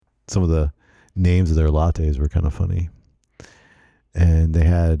some of the names of their lattes were kind of funny. And they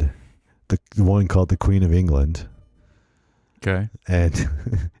had the one called the Queen of England. Okay. And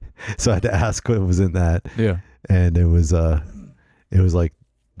so I had to ask what was in that. Yeah. And it was like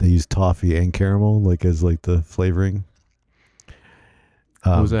they used toffee and caramel like as like the flavoring.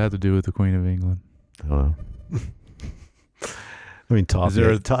 What does that have to do with the Queen of England? I don't know. I mean,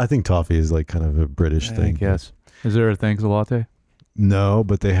 toffee. I think toffee is like kind of a British thing. Yes. Is there a thanks latte? No,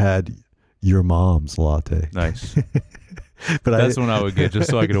 but they had your mom's latte. Nice. But that's one I would get just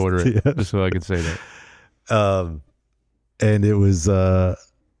so I could order it. Yeah. Just so I could say that. And it was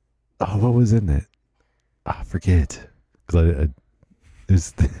what was in it? I forget because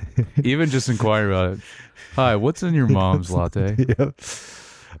even just inquire about it. Hi, what's in your mom's latte? Yeah,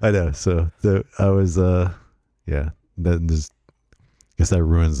 I know. So I was yeah. Then just I guess that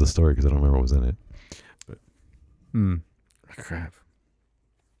ruins the story because I don't remember what was in it. But crap.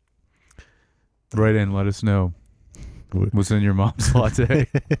 Write in, let us know what's in your mom's latte.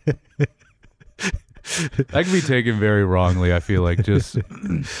 That can be taken very wrongly. I feel like just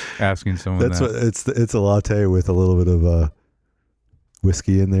asking someone. That's what it's a latte with a little bit of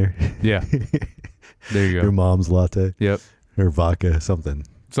whiskey in there. Yeah, there you go. Your mom's latte. Yep. Or vodka, something.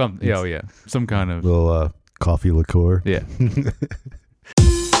 Some kind of little coffee liqueur. Yeah.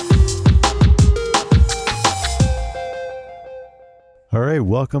 All right,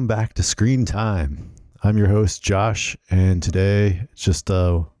 welcome back to Screen Time. I'm your host Josh, and today it's just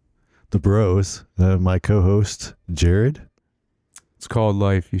the bros. My co-host Jared. It's called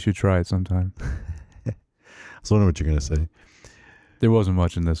life. You should try it sometime. I was wondering what you're gonna say. There wasn't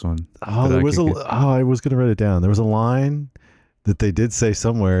much in this one. Oh, there was I was gonna write it down. There was a line that they did say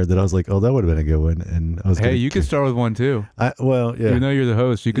somewhere that I was like, oh, that would have been a good one. And I was hey, you could start with one too. Well, yeah. Even though you're the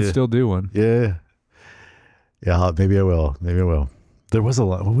host, you could still do one. Yeah. Yeah, maybe I will. There was a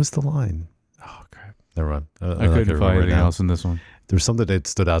line. What was the line? Oh, crap. Never mind. I couldn't find anything else in this one. There was something that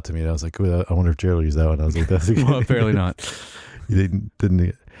stood out to me, and I was like, I wonder if Jared will use that one. I was like, that's well, apparently not. You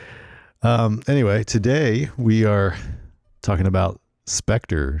didn't. Anyway, today we are talking about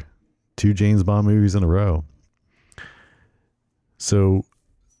Spectre, 2 James Bond movies in a row. So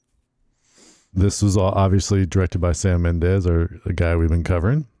this was obviously directed by Sam Mendes, the guy we've been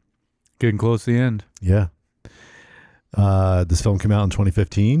covering. Getting close to the end. Yeah. This film came out in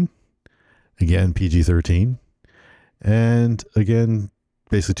 2015. Again, PG-13. And again,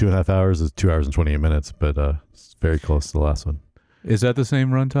 basically 2.5 hours is 2 hours and 28 minutes, but it's very close to the last one. Is that the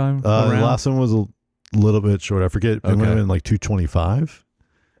same runtime? The last one was a little bit short. I forget. It might have been like 2:25.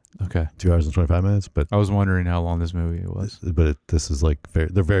 Okay. 2 hours and 25 minutes. But I was wondering how long this movie was. But this is like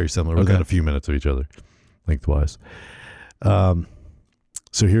they're very similar, within a few minutes of each other, lengthwise. So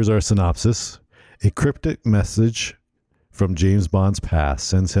here's our synopsis. A cryptic message from James Bond's past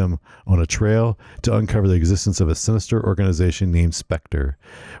sends him on a trail to uncover the existence of a sinister organization named Spectre.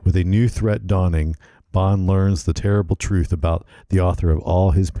 With a new threat dawning, Bond learns the terrible truth about the author of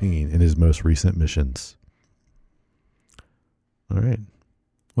all his pain in his most recent missions. All right.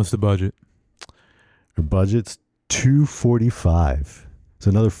 What's the budget? Our budget's $245. So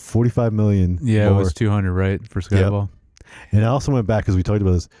another $45 million. Yeah, more. It was 200, right, for Skyball? Yep. And I also went back because we talked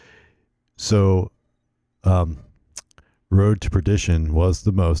about this. So, Road to Perdition was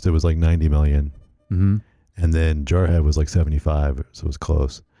the most. It was like 90 million. Mm-hmm. And then Jarhead was like 75, so it was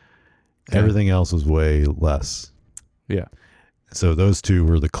close. Okay. Everything else was way less. Yeah. So those two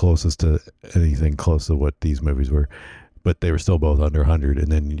were the closest to anything close to what these movies were. But they were still both under 100.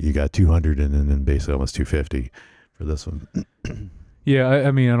 And then you got 200 and then basically almost 250 for this one. Yeah,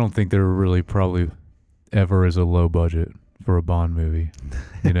 I mean, I don't think there really probably ever is a low budget for a Bond movie,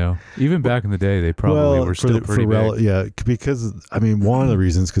 you know. Even back in the day, they probably were still pretty big. Yeah, because I mean, one of the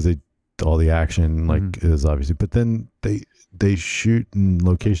reasons because all the action is obviously, but then they shoot in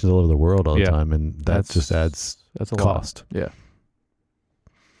locations all over the world all the time, and that just adds that's a cost. Lot. Yeah.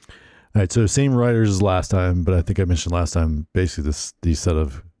 All right, so same writers as last time, but I think I mentioned last time basically these set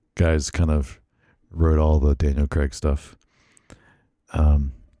of guys kind of wrote all the Daniel Craig stuff.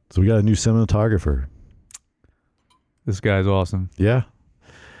 So we got a new cinematographer. This guy's awesome. Yeah.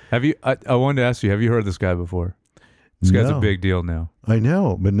 Have you? I wanted to ask you. Have you heard this guy before? This guy's a big deal now. I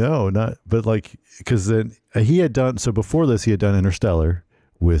know, but not. But like, because then he had done. So before this, he had done Interstellar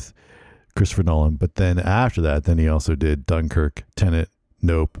with Christopher Nolan. But then after that, then he also did Dunkirk, Tenet,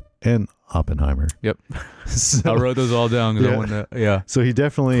 Nope, and Oppenheimer. Yep. So, I wrote those all down because I wanted to. Yeah. So he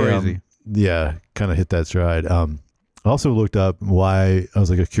definitely. Crazy. Kind of hit that stride. I also looked up why, I was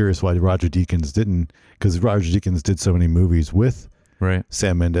like curious why Roger Deakins didn't, because Roger Deakins did so many movies with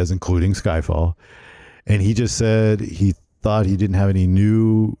Sam Mendes, including Skyfall. And he just said he thought he didn't have any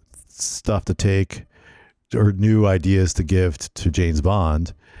new stuff to take or new ideas to give to James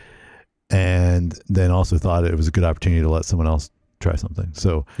Bond, and then also thought it was a good opportunity to let someone else try something.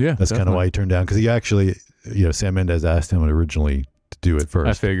 So that's kind of why he turned down, because he actually, Sam Mendes asked him originally to do it first.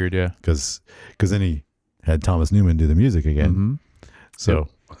 I figured, yeah, because then he had Thomas Newman do the music again. Mm-hmm. So,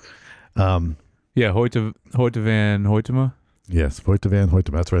 Hoyte van Hoytema. Yes, Hoyte van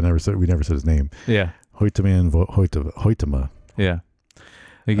Hoytema. That's right. We never said his name. Yeah, Hoyte van Hoytema. Yeah, I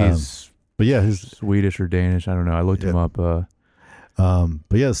think he's he's Swedish or Danish. I don't know. I looked him up. But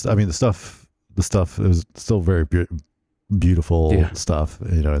yes, I mean the stuff it was still very beautiful stuff.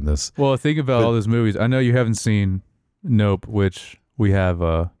 In this. Well, think about all those movies. I know you haven't seen Nope, which we have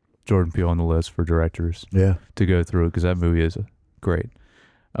Jordan Peele on the list for directors. Yeah. To go through, because that movie is great.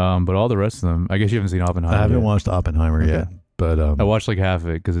 But all the rest of them, I guess you haven't seen Oppenheimer. I haven't watched Oppenheimer yet, but I watched like half of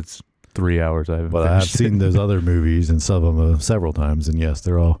it because it's 3 hours. But I've seen those other movies and some of them several times, and yes,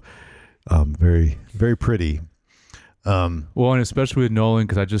 they're all very, very pretty. And especially with Nolan,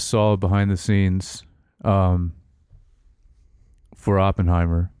 because I just saw behind the scenes for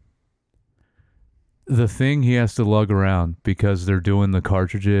Oppenheimer. The thing he has to lug around because they're doing the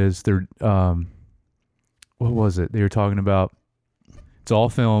cartridges. They're what was it? They were talking about. It's all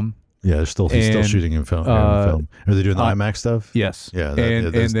film. Yeah, he's still shooting in film. Are they doing the IMAX stuff? Yes. Yeah,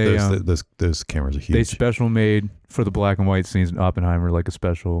 those cameras are huge. They special made for the black and white scenes in Oppenheimer, like a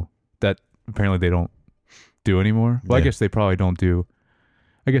special that apparently they don't do anymore. Well, I guess they probably don't do.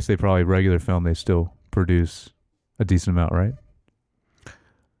 I guess they probably regular film. They still produce a decent amount, right?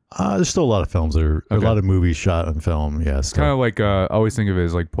 There's still a lot of films that are a lot of movies shot on film. Yeah, it's kind of like I always think of it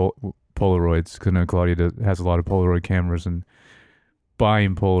as like Polaroids, because Claudia has a lot of Polaroid cameras, and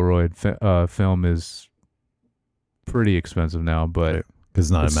buying Polaroid film is pretty expensive now, but it's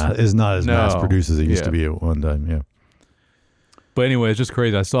not as mass produced as it used to be at one time. Yeah. But anyway, it's just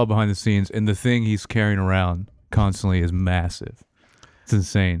crazy. I saw behind the scenes, and the thing he's carrying around constantly is massive. It's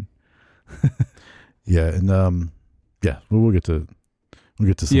insane. Yeah, and we'll get to some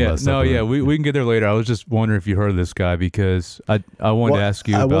of that stuff. We can get there later. I was just wondering if you heard of this guy, because I wanted to ask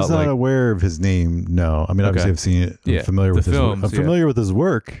you about. I was not aware of his name. No, I mean obviously I've seen it. I'm familiar with films, I'm familiar with his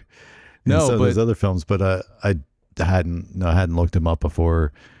work. Some of his other films, but I hadn't looked him up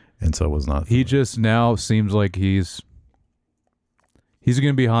before, and so it was not. He just now seems like he's going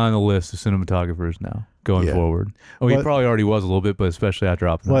to be high on the list of cinematographers now going forward. He probably already was a little bit, but especially after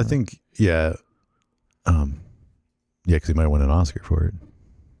Oppenheimer. Well, I think because he might win an Oscar for it.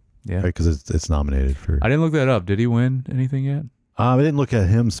 Yeah, right, because it's nominated for. I didn't look that up. Did he win anything yet? I didn't look at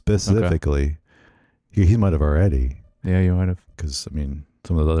him specifically. Okay. He might have already. Yeah, you might have. Because I mean,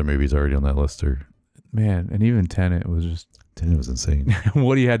 some of the other movies already on that list are. Man, and even Tenet was insane.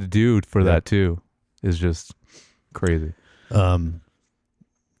 What he had to do for that too is just crazy.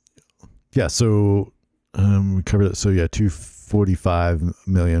 Yeah. So we covered it. So yeah, 245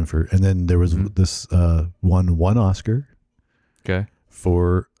 million for, and then there was this one Oscar. Okay.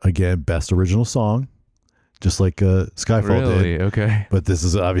 For again best original song, just like Skyfall did. Okay. But this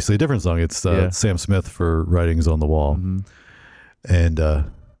is obviously a different song. It's Sam Smith for Writings on the Wall, and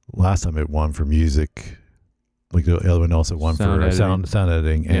last time it won for music. Like the other one also won for sound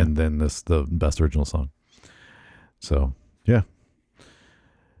editing, and then the best original song. So yeah.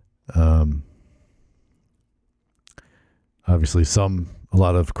 Obviously a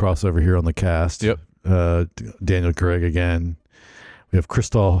lot of crossover here on the cast. Yep. Daniel Craig again. We have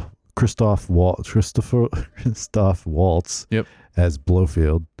Christoph Waltz as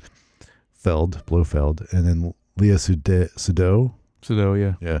Blofeld, and then Leah Sudol,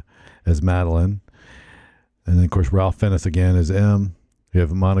 as Madeline, and then of course Ralph Fiennes again as M. We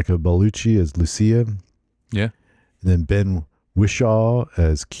have Monica Bellucci as Lucia, and then Ben Whishaw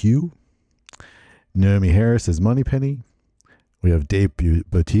as Q, Naomi Harris as Moneypenny. We have Dave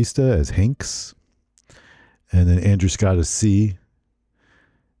Bautista as Hanks, and then Andrew Scott as C.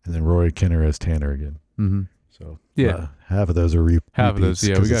 And then Roy Kinner as Tanner again. Mm-hmm. So half of those are half of those.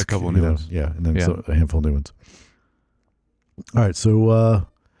 Yeah, we got a couple new ones. Yeah, and then a handful of new ones. All right, so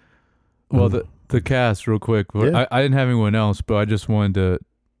the cast real quick. I didn't have anyone else, but I just wanted to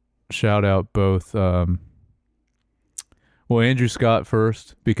shout out both. Andrew Scott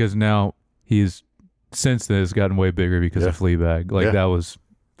first, because now he's since then has gotten way bigger because of Fleabag. That was.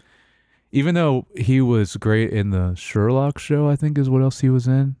 Even though he was great in the Sherlock show, I think is what else he was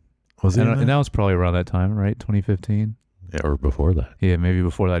in. Was he? And that was probably around that time, right? 2015. Yeah, or before that. Yeah, maybe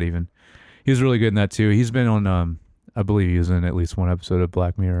before that even. He was really good in that too. He's been on, I believe he was in at least one episode of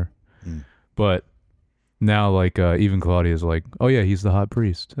Black Mirror. But now, even Claudia's like, oh yeah, he's the hot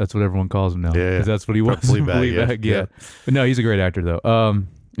priest. That's what everyone calls him now. Yeah, because that's what he was. Fleabag, yeah. But no, he's a great actor though.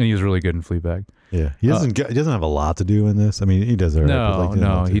 And he was really good in Fleabag. Yeah, he doesn't have a lot to do in this. I mean, he does. He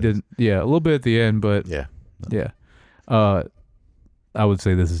didn't. Yeah, a little bit at the end, but yeah. I would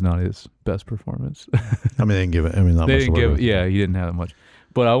say this is not his best performance. I mean, they didn't give it. I mean, not they much didn't to work give. with. Yeah, he didn't have that much.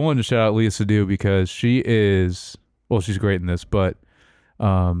 But I wanted to shout out Lea Seydoux because she is. Well, she's great in this, but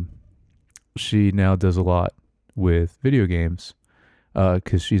she now does a lot with video games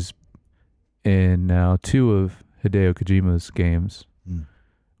because she's in now 2 of Hideo Kojima's games,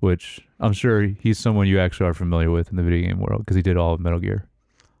 which I'm sure he's someone you actually are familiar with in the video game world because he did all of Metal Gear.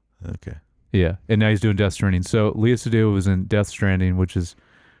 Okay. Yeah, and now he's doing Death Stranding. So Lea Seydoux was in Death Stranding, which is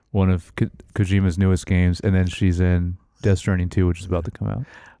one of Kojima's newest games, and then she's in Death Stranding 2, which is about to come out.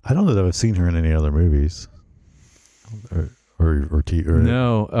 I don't know that I've seen her in any other movies, or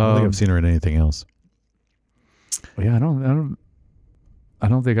no. I don't think I've seen her in anything else. Yeah, I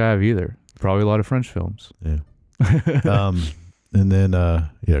don't think I have either. Probably a lot of French films. Yeah. And then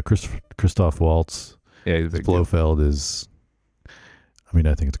Christoph Waltz. Yeah, he's a big Blofeld is. I mean,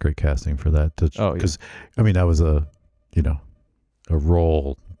 I think it's great casting for that. Because I mean, that was a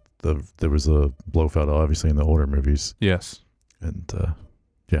role. There was a Blofeld, obviously, in the older movies. Yes. And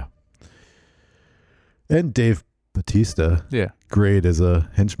and Dave Bautista. Yeah. Great as a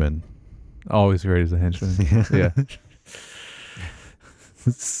henchman. Always great as a henchman. Yeah.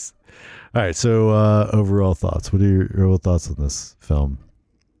 All right. So overall thoughts. What are your overall thoughts on this film?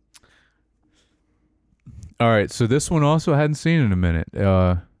 All right, so this one also I hadn't seen in a minute,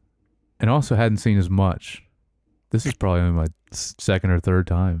 and also hadn't seen as much. This is probably my second or third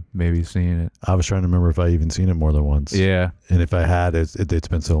time maybe seeing it. I was trying to remember if I even seen it more than once. Yeah. And if I had, it's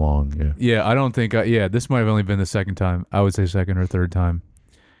been so long. Yeah. Yeah, I don't think, this might have only been the second time. I would say second or third time.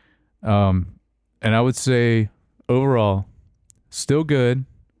 And I would say overall, still good,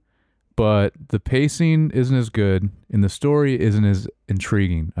 but the pacing isn't as good, and the story isn't as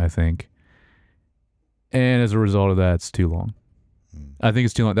intriguing, I think. And as a result of that, it's too long. I think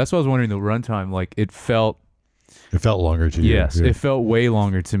it's too long. That's why I was wondering the runtime. Like it felt longer to you. Yes, it felt way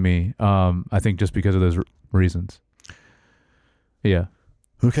longer to me. I think just because of those reasons. Yeah.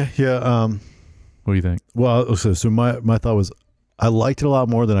 Okay. Yeah. What do you think? Well, so my thought was, I liked it a lot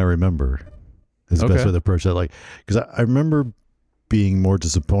more than I remember. Is the best way to approach that. Like, because I remember being more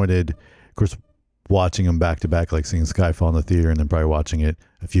disappointed. Of course, watching them back to back, like seeing Skyfall in the theater, and then probably watching it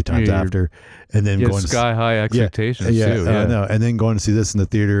a few times after, and then going sky high expectations too. Yeah, no, and then going to see this in the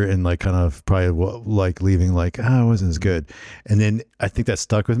theater and like kind of probably like leaving like it wasn't as good, and then I think that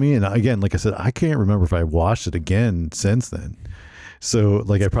stuck with me. And again, like I said, I can't remember if I watched it again since then. So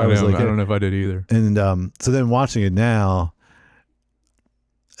like I probably was like, I don't know if I did either. And so then watching it now,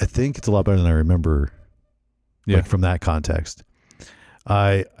 I think it's a lot better than I remember. Yeah, like from that context.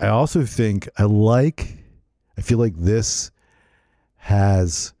 I also think I feel like this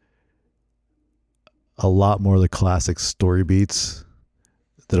has a lot more of the classic story beats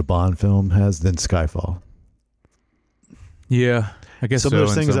that a Bond film has than Skyfall. Yeah, I guess some of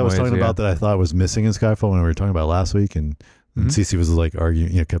those things I was talking about that I thought was missing in Skyfall when we were talking about last week, and Cece was like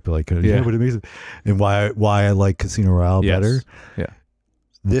arguing, kept like, what it makes it, and why I like Casino Royale better. Yeah,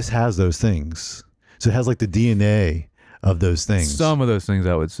 this has those things, so it has like the DNA of those things. Some of those things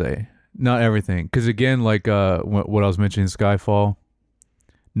I would say, not everything, because again, like what I was mentioning, Skyfall,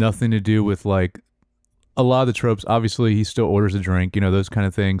 nothing to do with like a lot of the tropes. Obviously, he still orders a drink, those kind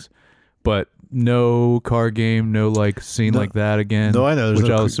of things, but no card game, no like scene like that again. No, I know. Which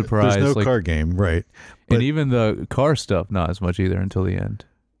I was surprised. There's no card game, right? And even the car stuff, not as much either until the end.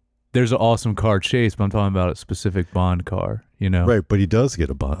 There's an awesome car chase, but I'm talking about a specific Bond car, Right, but he does get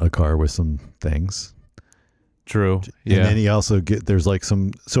a car with some things. True. Yeah. And then he also there's like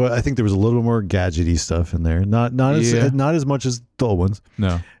some. So I think there was a little more gadgety stuff in there. Not as much as the old ones.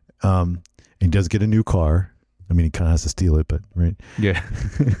 No. He does get a new car. I mean, he kind of has to steal it, but right. Yeah.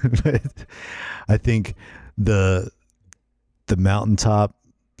 But I think the mountaintop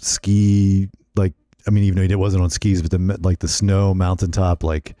ski, like, I mean, even though it wasn't on skis, but the snow mountaintop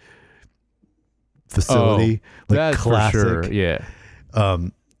like facility, like that's classic. For sure. Yeah.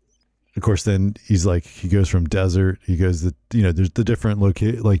 Of course, then he goes from desert. He goes there's the different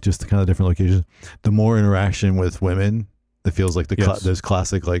just the kind of different locations. The more interaction with women, it feels like those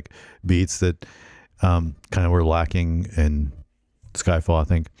classic like beats that kind of were lacking in Skyfall. I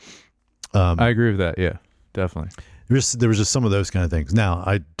think. I agree with that. Yeah, definitely. There was just some of those kind of things. Now,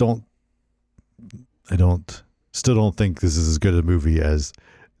 I still don't think this is as good a movie as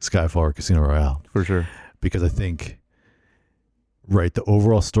Skyfall or Casino Royale. For sure. Because I think. Right, the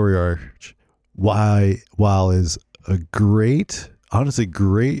overall story arc, while is a honestly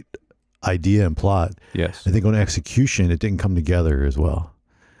great idea and plot. Yes, I think on execution it didn't come together as well.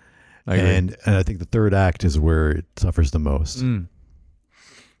 I agree. And I think the third act is where it suffers the most.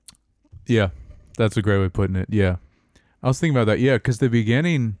 Yeah, that's a great way of putting it. Yeah, I was thinking about that. Yeah, because the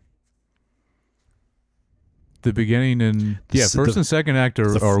beginning and first and second act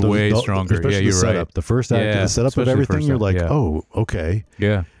are way stronger. Yeah, you're right. The first act, the setup of everything, you're like, oh, okay.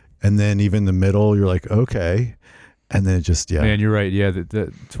 Yeah. And then even the middle, you're like, okay. And then it just, Man, you're right. Yeah,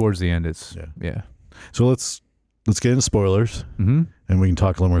 towards the end, it's, yeah. So let's get into spoilers, and we can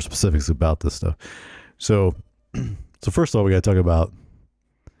talk a little more specifics about this stuff. So first of all, we got to talk about,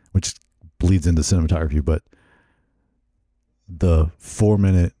 which bleeds into cinematography, but the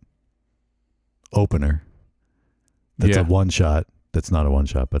 4-minute opener. That's a one shot. That's not a one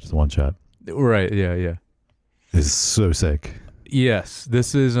shot, but it's a one shot. Right. Yeah. Yeah. Is so sick. Yes.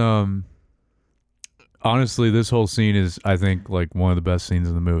 This is, honestly, this whole scene is, I think, like one of the best scenes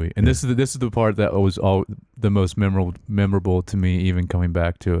in the movie. And this is the part that was the most memorable to me, even coming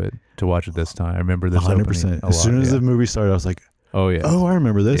back to watch it this time. I remember this 100%. As soon as the movie started, I was like, oh yeah. Oh, I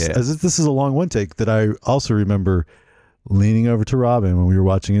remember this. Yeah. This is a long one take that I also remember leaning over to Robin when we were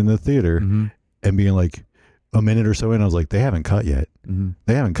watching in the theater and being like, a minute or so in, I was like, they haven't cut yet.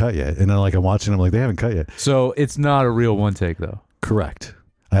 They haven't cut yet. And then I'm watching, I'm like, they haven't cut yet. So it's not a real one take though. Correct.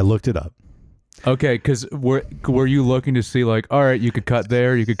 I looked it up. Okay, because were you looking to see like, all right, you could cut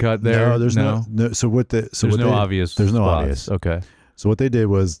there, you could cut there? No, there's no. There's no obvious. There's no obvious. Okay. So what they did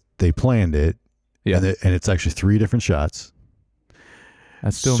was they planned it. Yeah. And it's actually 3 different shots.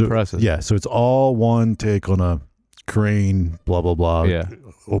 That's still impressive. Yeah. So it's all one take on a crane, blah blah blah. Yeah.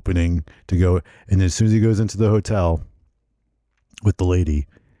 Opening to go, and then as soon as he goes into the hotel with the lady,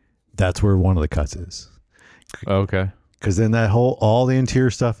 that's where one of the cuts is. Okay. Because then all the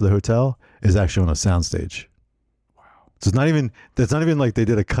interior stuff of the hotel is actually on a soundstage. Wow. So it's not even like they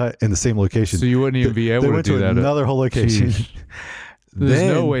did a cut in the same location. So you wouldn't even be able to do that. Another whole location.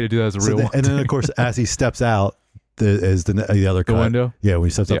 There's no way to do that as a real one. And then of course, as he steps out, is the other cut. The window. Yeah, when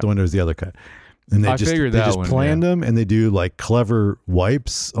he steps out the window is the other cut. And they just planned them, and they do like clever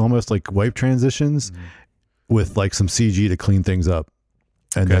wipes, almost like wipe transitions with like some CG to clean things up.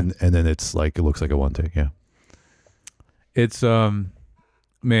 And then it's like, it looks like a one take. Yeah. It's,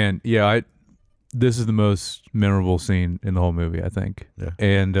 man. Yeah. This is the most memorable scene in the whole movie, I think. Yeah.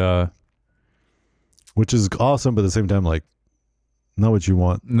 And, which is awesome, but at the same time, like, not what you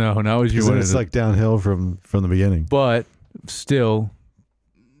want. No, not what you want. It's like downhill from the beginning. But still,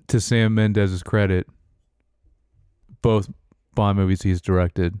 to Sam Mendes's credit, both Bond movies he's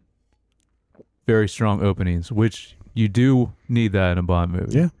directed, very strong openings, which you do need that in a Bond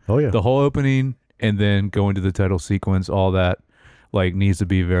movie. Yeah. Oh yeah. The whole opening and then going to the title sequence, all that like needs to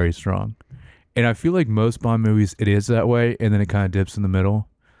be very strong. And I feel like most Bond movies, it is that way, and then it kind of dips in the middle.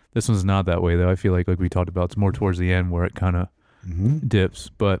 This one's not that way though. I feel like we talked about, it's more towards the end where it kind of dips.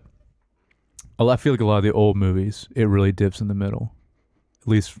 But I feel like a lot of the old movies, it really dips in the middle. At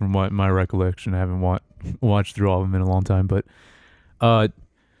least from what my recollection. I haven't watched through all of them in a long time, but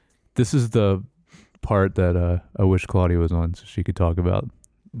this is the part that I wish Claudia was on so she could talk about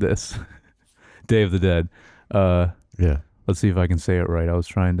this. Day of the Dead. Yeah. Let's see if I can say it right. I was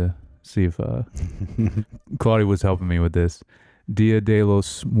trying to see if Claudia was helping me with this. Dia de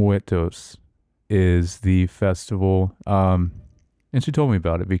los Muertos is the festival, and she told me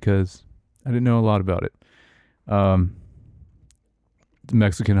about it because I didn't know a lot about it.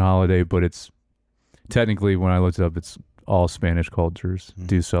 Mexican holiday, but it's technically, when I looked it up, it's all Spanish cultures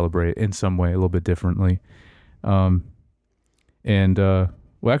do celebrate in some way a little bit differently. Well,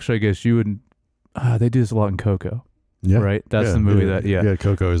 actually, I guess you would. They do this a lot in Coco. Yeah, right. That's the movie that. Yeah,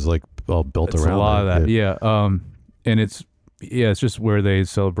 Coco is like all built around. A lot of that. Yeah. And it's just where they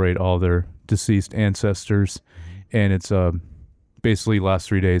celebrate all their deceased ancestors, and it's basically last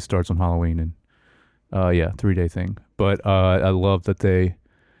 3 days, starts on Halloween, and 3-day thing. But I love that they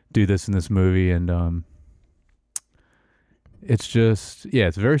do this in this movie, and it's just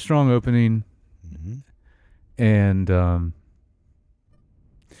it's a very strong opening, and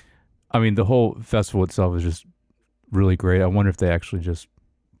I mean the whole festival itself is just really great. I wonder if did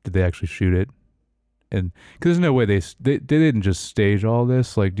they actually shoot it, and because there's no way they didn't just stage all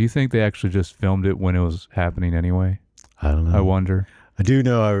this. Like, do you think they actually just filmed it when it was happening anyway? I don't know. I wonder. I do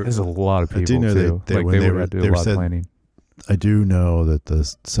know. There's a lot of people. I do know too. they were doing a lot of planning. I do know that the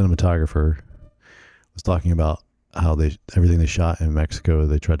cinematographer was talking about how everything they shot in Mexico,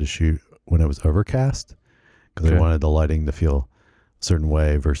 they tried to shoot when it was overcast because they wanted the lighting to feel a certain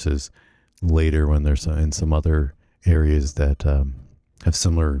way versus later when there's in some other areas that have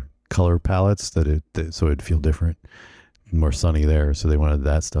similar color palettes so it'd feel different, more sunny there. So they wanted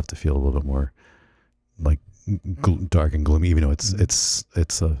that stuff to feel a little bit more like dark and gloomy, even though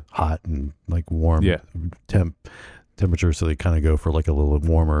it's hot and like warm temperature. So they kind of go for like a little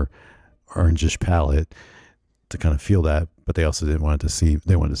warmer orangish palette to kind of feel that, but they also didn't want it to seem,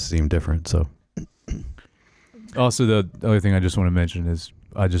 they wanted it to seem different. So also the other thing I just want to mention is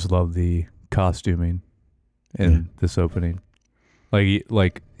I just love the costuming in this opening.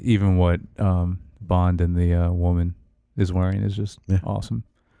 Like even what Bond and the woman is wearing is just awesome.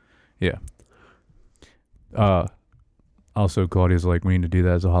 Yeah. Also Claudia's like, we need to do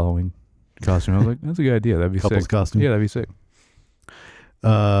that as a Halloween costume. I was like, that's a good idea. That'd be couple's sick. costume. Yeah, that'd be sick.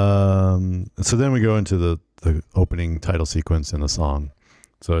 So then we go into the opening title sequence and the song.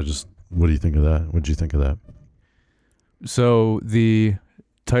 So just, what do you think of that? What did you think of that? So the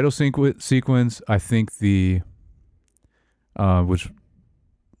title sequence, I think which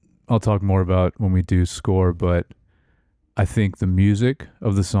I'll talk more about when we do score, but I think the music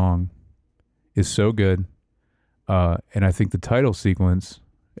of the song is so good. And I think the title sequence,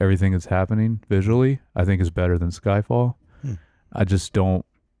 everything that's happening visually, I think is better than Skyfall.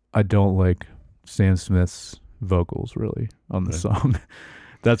 I don't like Sam Smith's vocals really on the song.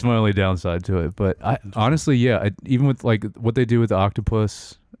 That's my only downside to it. But I honestly, even with like what they do with the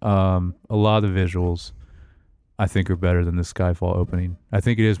octopus, a lot of the visuals I think are better than the Skyfall opening. I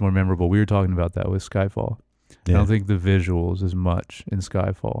think it is more memorable. We were talking about that with Skyfall. I don't think the visuals as much in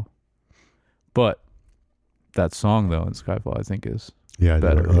Skyfall. But that song though in Skyfall I think is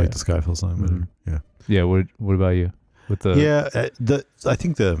better. I like the Skyfall song better. Mm-hmm. Yeah. What about you? With the I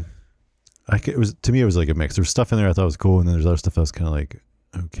think it was, to me it was like a mix. There's stuff in there I thought was cool, and then there's other stuff I was kind of like,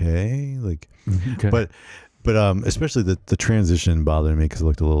 okay, but especially the transition bothered me because it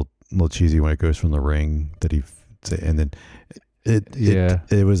looked a little cheesy when it goes from the ring that and then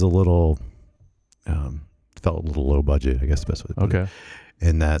it was a little felt a little low budget, I guess the best way to put it.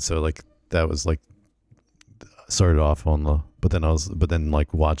 In that, so like that was like started off on the, but then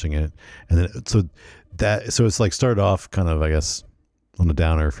like watching it, and then so it's like started off kind of, I guess, on a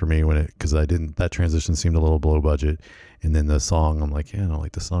downer for me because that transition seemed a little below budget, and then the song, I'm like, yeah, I don't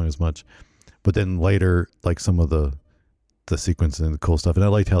like the song as much, but then later, like some of the sequence and the cool stuff, and I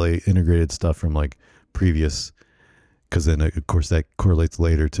liked how they integrated stuff from like previous, because then of course that correlates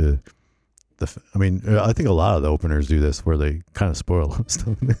later to I think a lot of the openers do this where they kind of spoil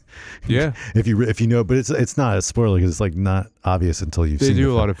stuff. Yeah. if you know, but it's not a spoiler because it's like not obvious until you've seen. They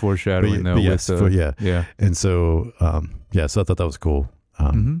do a lot of foreshadowing though. Yes, yeah. And so, so I thought that was cool.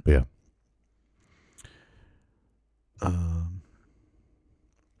 But yeah.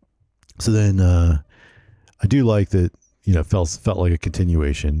 So then, I do like that. Felt like a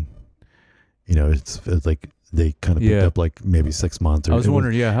continuation. It's like they kind of picked up like maybe 6 months. Or I was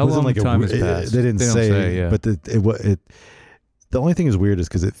wondering, how long like time has passed? They didn't say, but the only thing is weird is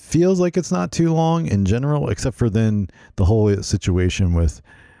because it feels like it's not too long in general, except for then the whole situation with,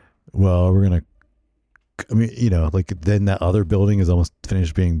 well, we're gonna, like then that other building is almost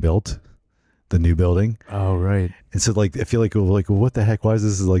finished being built, the new building. Oh, right. And so like I feel like well, what the heck? Why is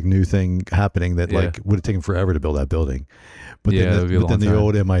this like new thing happening that like would have taken forever to build that building? But then the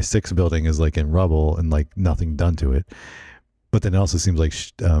old MI6 building is like in rubble and like nothing done to it. But then it also seems like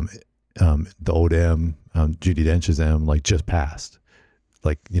the old M, Judi Dench's M, like just passed.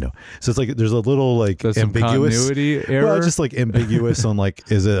 Like, so it's like there's a little like ambiguous continuity error. Well, just like ambiguous on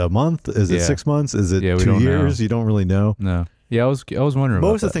like, is it a month? Is it 6 months? Is it 2 years? Know. You don't really know. No. Yeah, I was wondering.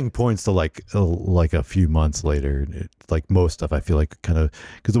 Most of the thing points to like a few months later. Like most stuff, I feel like kind of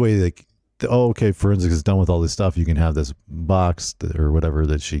because the way like. Okay, forensics is done with all this stuff. You can have this box or whatever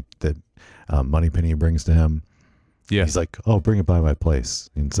that Moneypenny brings to him. Yeah, he's like, "Oh, bring it by my place."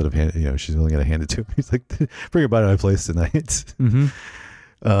 Instead of she's only gonna hand it to him. He's like, "Bring it by my place tonight."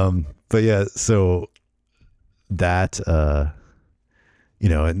 Mm-hmm. But yeah, so that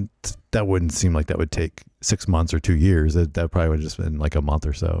and that wouldn't seem like that would take 6 months or 2 years. That probably would have just been like a month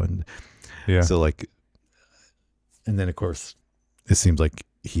or so. And so like, and then of course, it seems like.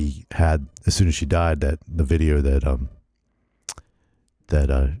 He had, as soon as she died, that the video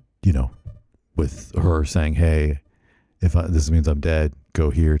with her saying, "Hey, if this means I'm dead,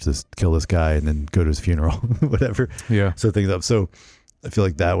 go here to kill this guy and then go to his funeral," whatever. Yeah. So things up. So I feel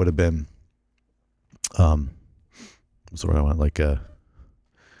like that would have been, sort of like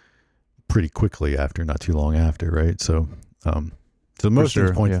pretty quickly after, not too long after, right? So, so most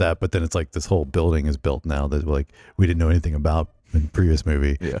things point to that, but then it's like this whole building is built now that like we didn't know anything about. In the previous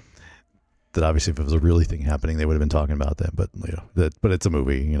movie, that obviously if it was a really thing happening, they would have been talking about that. But but it's a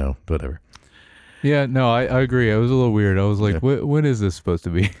movie, whatever. Yeah, no, I agree. It was a little weird. I was like, when is this supposed to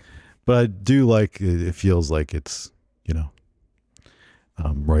be? But I do like it feels like it's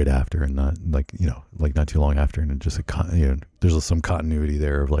right after, and not like like not too long after, and it just there's some continuity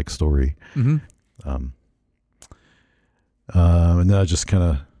there of like story. Mm-hmm. And then I just kind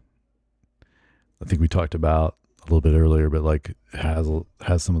of, I think we talked about a little bit earlier, but like has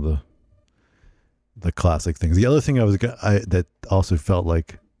some of the classic things. The other thing that also felt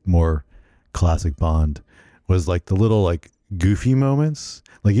like more classic Bond was like the little like goofy moments,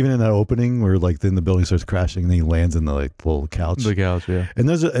 like even in that opening where like then the building starts crashing and then he lands in the like little couch. The couch, yeah. And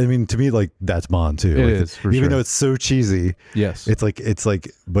those are, I mean, to me, like that's Bond too. It like, is, for even sure. though it's so cheesy. Yes. It's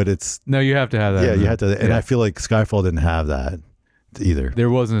like, but it's no, you have to have that. Yeah, you have to, and yeah. I feel like Skyfall didn't have that either. There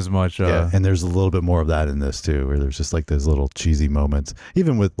wasn't as much. And there's a little bit more of that in this too, where there's just like those little cheesy moments,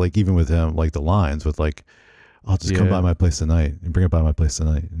 even with him, like the lines with like, I'll just come by my place tonight and bring it by my place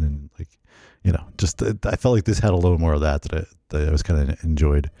tonight, and then like, just I felt like this had a little more of that I was kind of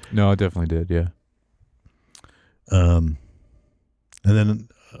enjoyed. No, it definitely did. Yeah. And then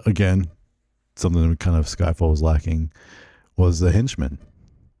again, something that kind of Skyfall was lacking was the henchman,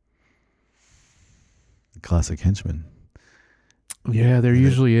 the classic henchman. Yeah, there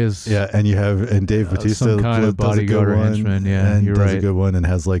usually is. Yeah, and Dave Bautista some kind of bodyguard or henchman. Yeah, and you're does right. a good one, and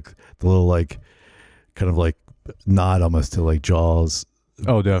has like the little like kind of like nod almost to like Jaws.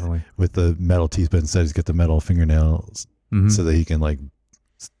 Oh, definitely. With the metal teeth, but instead he's got the metal fingernails so that he can like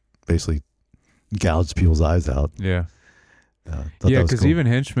basically gouge people's eyes out. Yeah. Yeah, because even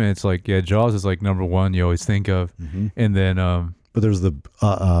Henchman, it's like, Jaws is like number one you always think of. Mm-hmm. And then but there's the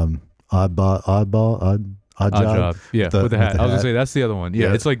odd job. Yeah, with the hat. I was gonna say that's the other one.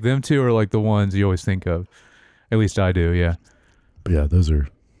 Yeah, it's like them two are like the ones you always think of. At least I do, yeah. But yeah, those are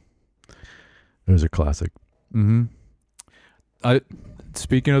classic. Mm-hmm.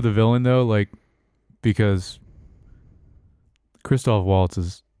 Speaking of the villain though, like, because Christoph Waltz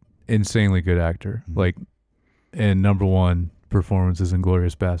is insanely good actor. Mm-hmm. Like, and number one performance is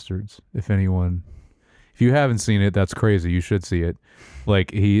Inglourious Bastards. If you haven't seen it, that's crazy. You should see it.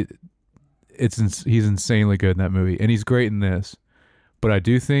 Like he's insanely good in that movie, and he's great in this. But I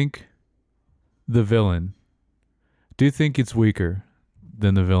do think it's weaker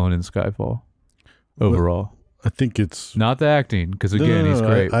than the villain in Skyfall overall. I think it's not the acting, because again, he's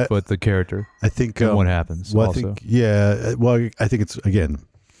great, but the character. I think and what happens. Well, also. I think it's again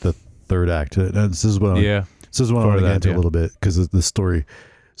the third act. This is what I want to get into a little bit because of the story.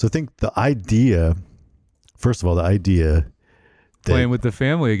 So I think the idea, first of all, playing with the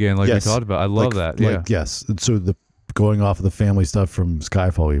family again, like we talked about. I love that. Yeah. Like, yes. So the going off of the family stuff from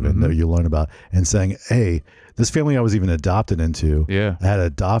Skyfall, even that you learn about, and saying, hey, this family I was even adopted into. Yeah. I had an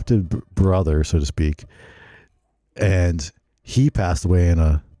adopted brother, so to speak. And he passed away in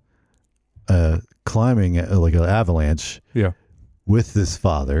a climbing like an avalanche with this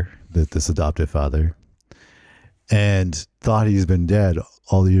father, this adopted father, and thought he's been dead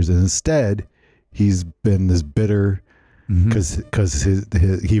all the years. And instead, he's been this bitter because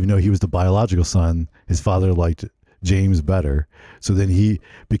even though he was the biological son, his father liked James better. So then he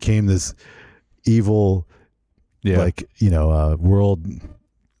became this evil, world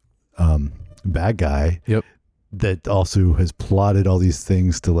bad guy. Yep. That also has plotted all these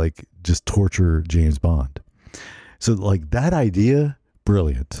things to like just torture James Bond. So like that idea,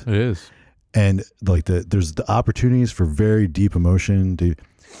 brilliant. It is. And like there's the opportunities for very deep emotion,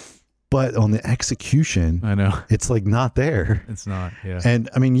 but on the execution, I know it's like not there. It's not. Yeah. And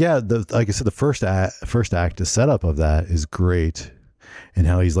I mean, like I said, the first act, the setup of that is great, and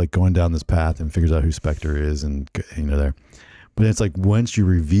how he's like going down this path and figures out who Spectre is, and there. But it's like once you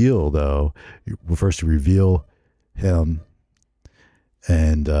reveal first you reveal him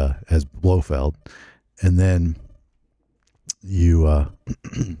and as Blofeld, and then you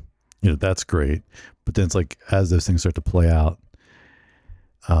that's great, but then it's like as those things start to play out,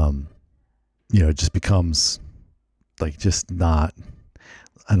 it just becomes like just not,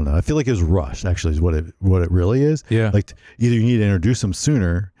 I don't know, I feel like it was rushed actually is what it really is. Like either you need to introduce him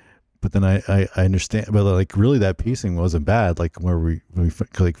sooner, but then I understand, but like really that pacing wasn't bad, like where we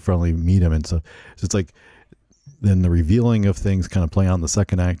like finally meet him, and so it's like then the revealing of things kind of playing out in the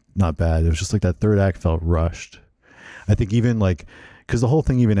second act, not bad. It was just like that third act felt rushed. I think even like, because the whole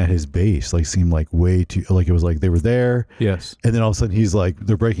thing even at his base like seemed like way too, like it was like they were there. Yes. And then all of a sudden he's like,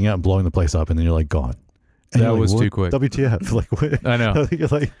 they're breaking out and blowing the place up, and then you're like gone. And that was like, too quick. WTF? Like what? I know.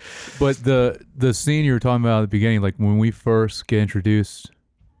 Like, but the scene you were talking about at the beginning, like when we first get introduced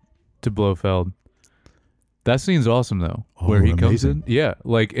to Blofeld, that scene's awesome though. Where he comes in,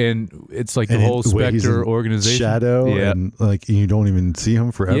 like, and it's like the whole Spectre organization, shadow, and like you don't even see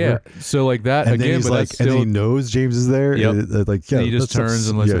him forever. Yeah, so like that and again, then he's but like, that's still, and he knows James is there. Yep. And he just turns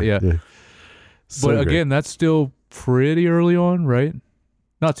and lets it. Yeah. So but again, that's still pretty early on, right?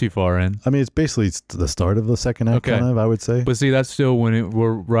 Not too far in. I mean, it's basically the start of the second act, kind of, I would say. But see, that's still when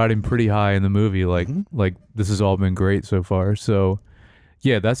we're riding pretty high in the movie. Like, like this has all been great so far. So,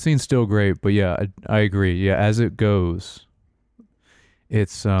 yeah, that scene's still great. But yeah, I agree. Yeah, as it goes,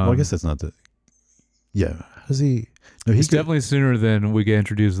 it's. Well, I guess that's not the. Yeah, has he? No, he's definitely sooner than we get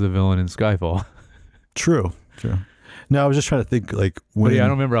introduced to the villain in Skyfall. True. No, I was just trying to think like when. But yeah, I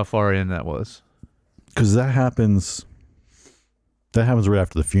don't remember how far in that was. Because that happens. That happens right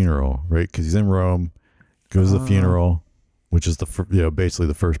after the funeral, right? Because he's in Rome, goes to the funeral, which is basically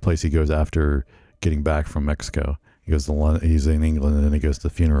the first place he goes after getting back from Mexico. He goes to London, he's in England, and then he goes to the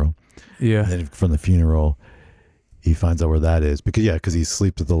funeral. Yeah. And then from the funeral, he finds out where that is because he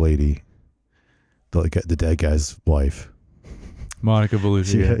sleeps with the lady, the dead guy's wife, Monica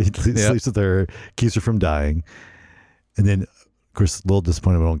Bellucci. He sleeps with her, keeps her from dying, and then of course a little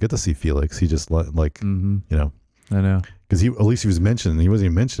disappointed we don't get to see Felix. He just I know. Because at least he was mentioned. He wasn't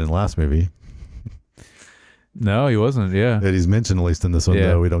even mentioned in the last movie. No, he wasn't. Yeah, and he's mentioned at least in this one.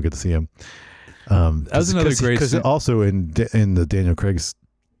 Though we don't get to see him. That was another great. Because also in the Daniel Craig's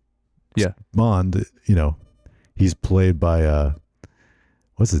Bond, he's played by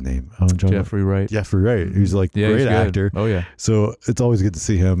what's his name? Jeffrey Wright. Jeffrey Wright. He's like great actor. Oh yeah. So it's always good to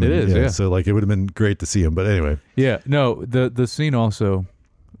see him. It is. Yeah. So like it would have been great to see him. But anyway. Yeah. No. The scene also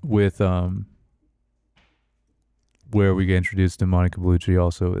with where we get introduced to Monica Bellucci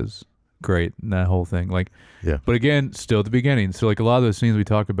also is great, and that whole thing. Like, yeah. But again, still at the beginning. So like a lot of those scenes we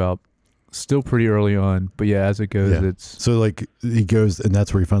talk about, still pretty early on. But yeah, as it goes, it's so like he goes, and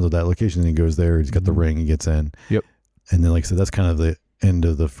that's where he finds out that location. And he goes there. He's got the ring. He gets in. Yep. And then like I said, that's kind of the end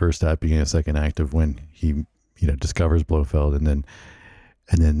of the first act, beginning of the second act of when he discovers Blofeld, and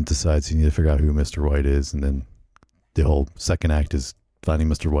then decides he needs to figure out who Mr. White is, and then the whole second act is finding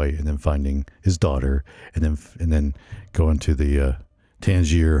Mr. White, and then finding his daughter, and then going to the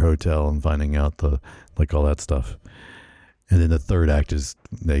Tangier Hotel and finding out all that stuff. And then the third act is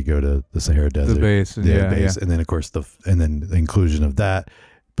they go to the Sahara Desert, the base, base. And then of course the inclusion of that.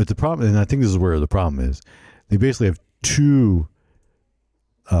 But the problem, and I think this is where the problem is, they basically have two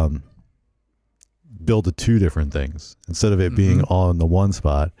build two different things instead of it being all in the one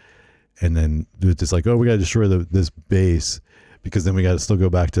spot, and then it's just like, oh, we got to destroy this base. Because then we got to still go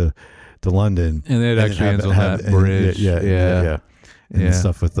back to London, and it actually ends on that bridge, and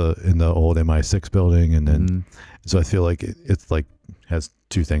stuff in the old MI6 building, and then so I feel like it's like has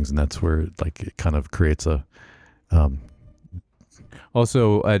two things, and that's where like it kind of creates a.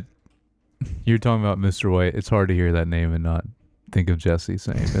 Also, you're talking about Mr. White. It's hard to hear that name and not think of Jesse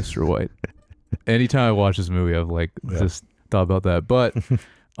saying Mr. White. Anytime I watch this movie, I've just thought about that, but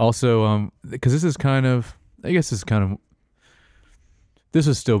also because this is kind of, I guess it's kind of. This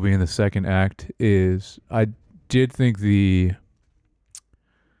is still being the second act. I did think the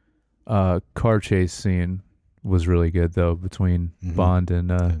car chase scene was really good though between Bond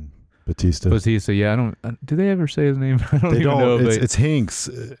and Batista. Yeah, do they ever say his name? I don't even know. It's Hanks.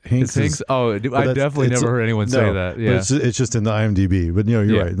 It's Hanks. I definitely never heard anyone say that. Yeah, but it's just in the IMDb. But you're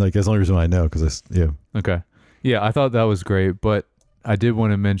right. Like that's the only reason why I know because Okay. Yeah, I thought that was great, but I did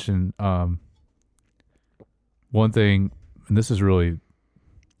want to mention one thing, and this is really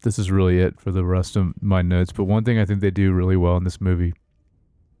it for the rest of my notes. But one thing I think they do really well in this movie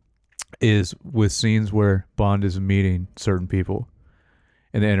is with scenes where Bond is meeting certain people,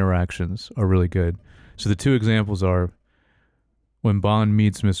 and the interactions are really good. So the two examples are when Bond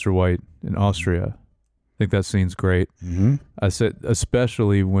meets Mr. White in Austria. I think that scene's great. Mm-hmm. I said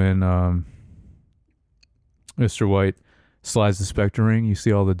especially when Mr. White slides the Spectre ring. You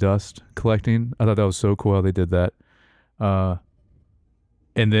see all the dust collecting. I thought that was so cool how they did that.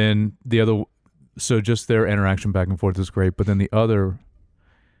 And then so just their interaction back and forth is great. But then the other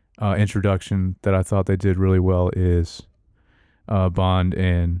introduction that I thought they did really well is Bond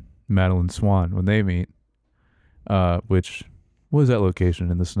and Madeline Swan when they meet. What is that location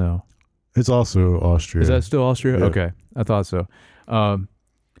in the snow? It's also Austria. Is that still Austria? Yeah. Okay, I thought so.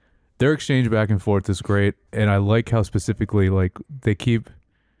 Their exchange back and forth is great, and I like how specifically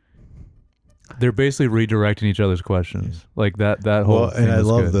they're basically redirecting each other's questions, like that whole. Well, and I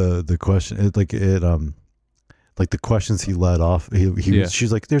love the question. Like the questions he let off.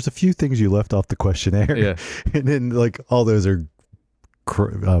 She's like, "There's a few things you left off the questionnaire," and then like all those are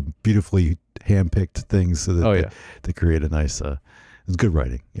beautifully handpicked things, so that they create a nice. It's good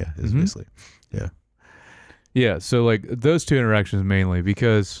writing. Yeah, it's basically. Yeah. Yeah. So like those two interactions mainly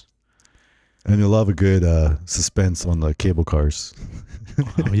because And you'll love a good suspense on the cable cars.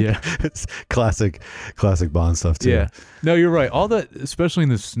 Oh, yeah. It's classic Bond stuff too. Yeah. No, you're right. All that, especially in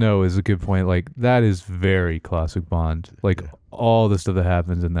the snow, is a good point. Like that is very classic Bond. Like all the stuff that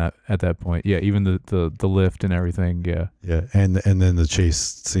happens in that at that point. Yeah, even the lift and everything. Yeah. Yeah, and then the chase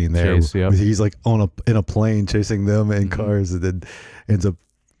scene there. Yep. He's like in a plane chasing them in cars, and then ends up.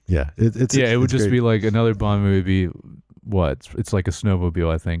 Yeah, it would just great. be like another Bond movie. Be what? It's like a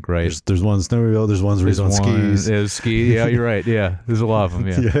snowmobile, I think, right? There's one snowmobile. There's ones where he's on skis. Yeah, ski. Yeah, you're right. Yeah, there's a lot of them.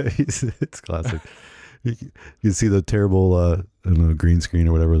 Yeah. Yeah, it's classic. You can see the terrible I don't know, green screen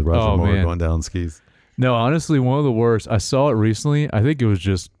or whatever, the Roger Moore going down skis. No, honestly, one of the worst. I saw it recently. I think it was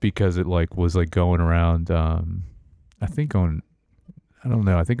just because it was going around. I think I don't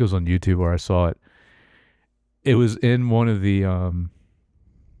know. I think it was on YouTube where I saw it. It was in one of the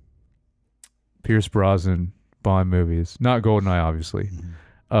Pierce Brosnan Bond movies, not GoldenEye, obviously.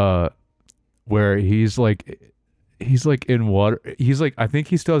 Where he's like in water. He's like, I think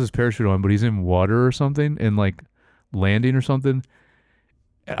he still has his parachute on, but he's in water or something and like landing or something.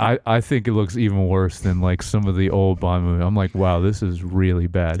 I think it looks even worse than like some of the old Bond movies. I'm like, wow, this is really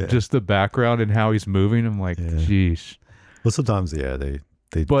bad. Yeah. Just the background and how he's moving. I'm like, geez. Well, sometimes, they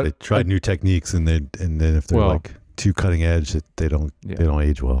try new techniques, and then if they're like too cutting edge, they don't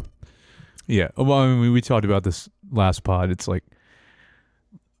age well. Yeah. Well, I mean, we talked about this last pod. It's like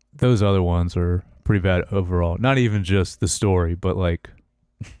those other ones are pretty bad overall. Not even just the story, but like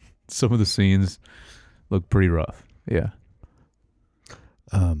some of the scenes look pretty rough. Yeah.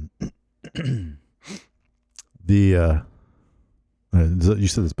 You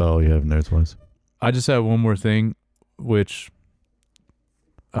said this about all you have notes wise. I just have one more thing, which,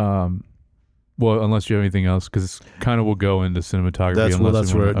 well, unless you have anything else, because kind of will go into cinematography.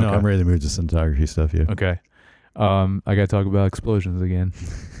 That's where. No, I'm ready to move to cinematography stuff. Yeah. Okay. I got to talk about explosions again,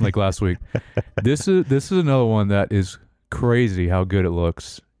 like last week. This is another one that is crazy how good it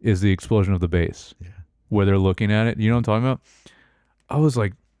looks. Is the explosion of the base? Yeah. Where they're looking at it. You know what I'm talking about? I was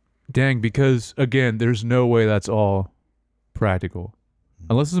like, dang, because again, there's no way that's all practical.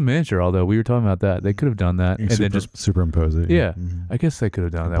 Unless it's a miniature, although we were talking about that. They could have done that and then just superimpose it. Yeah. Mm-hmm. I guess they could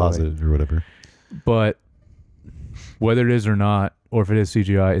have done that. Composite it or whatever. But whether it is or not, or if it is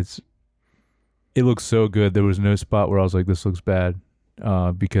CGI, it looks so good. There was no spot where I was like, this looks bad.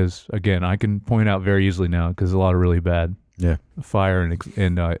 Because again, I can point out very easily now because a lot of really bad. Yeah. Fire and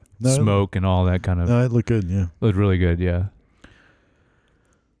smoke and all that kind of. No, it looked good. Yeah. Looked really good. Yeah.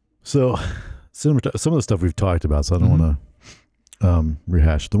 So, some of the stuff we've talked about, so I don't want to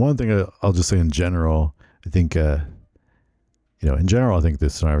rehash. The one thing I'll just say in general, I think, in general, I think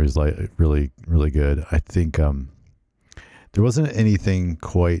this scenario is like really, really good. I think there wasn't anything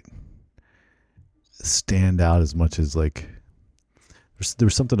quite stand out as much as like there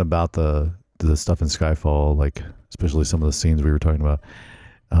was something about the stuff in Skyfall, like especially some of the scenes we were talking about.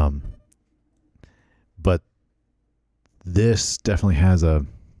 But this definitely has a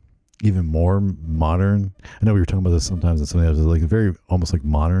even more modern. I know we were talking about this sometimes in some of the others, like a very almost like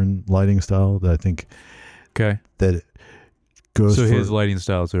modern lighting style that I think. Okay. That goes. So his lighting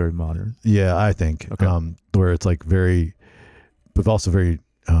style is very modern. Yeah, I think. Okay. Where it's like very, but also very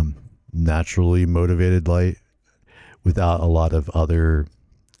naturally motivated light, without a lot of other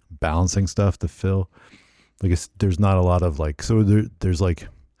balancing stuff to fill. Like there's not a lot of like there's like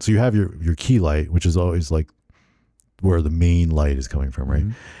so you have your key light, which is always like where the main light is coming from, right?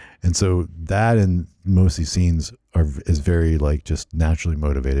 Mm-hmm. And so that in most of these scenes is very like just naturally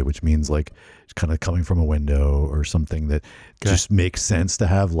motivated, which means like it's kind of coming from a window or something that just makes sense to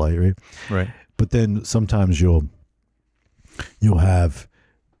have light, right? Right. But then sometimes you'll have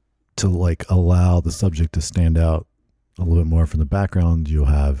to like allow the subject to stand out a little bit more from the background. You'll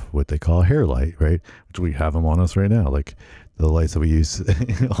have what they call hair light, right? Which we have them on us right now, like the lights that we use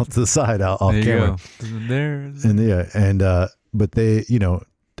off to the side off camera. But they,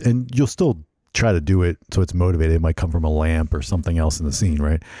 and you'll still try to do it so it's motivated. It might come from a lamp or something else in the scene,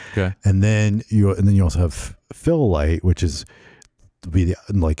 right? Okay. And then you also have fill light, which is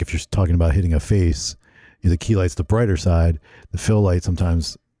like if you're talking about hitting a face, the key light's the brighter side. The fill light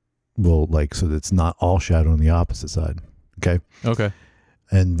sometimes will like so that it's not all shadow on the opposite side. Okay. Okay.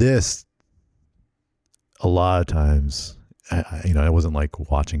 And this, a lot of times, I wasn't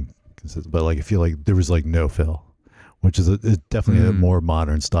like watching, but like I feel like there was like no fill, which is definitely a more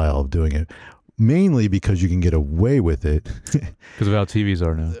modern style of doing it. Mainly because you can get away with it because of how TVs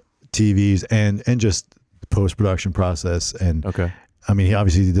are now. TVs and just the post-production process and okay. I mean, he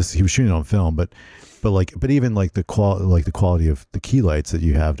was shooting on film, but even like the quality of the key lights that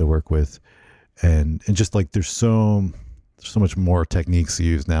you have to work with, and just like there's so so much more techniques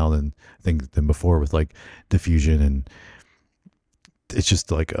used now than I think than before with like diffusion, and it's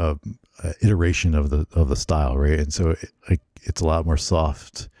just like a iteration of the style, right? And so it's a lot more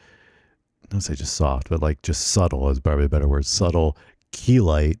soft. I don't say just soft, but like just subtle is probably a better word. Subtle key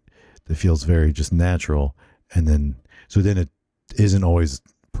light that feels very just natural, and then it isn't always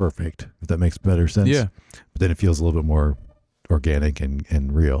perfect, if that makes better sense. Yeah. But then it feels a little bit more organic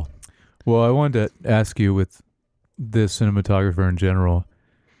and real. Well, I wanted to ask you, with this cinematographer in general,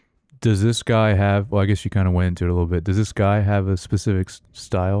 does this guy have, well, I guess you kind of went into it a little bit. Does this guy have a specific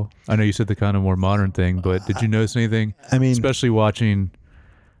style? I know you said the kind of more modern thing, but did you notice anything? I mean, especially watching,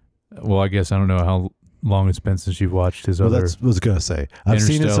 well, I guess I don't know how long it's been since you've watched his other. That's what I was going to say. I've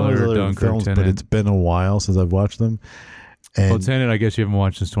seen some of his other Dunkirk, films, Tenet. but it's been a while since I've watched them. And Well, Tenet, I guess you haven't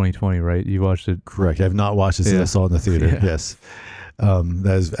watched since 2020, right? You watched it. correct. I've not watched it since I saw it in the theater. Yeah. Yes.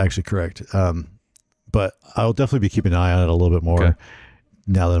 That is actually correct. But I'll definitely be keeping an eye on it a little bit more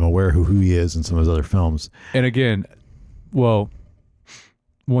now that I'm aware who he is in some of his other films. And again, well,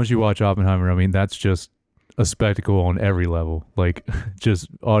 once you watch Oppenheimer, I mean, that's just a spectacle on every level, like just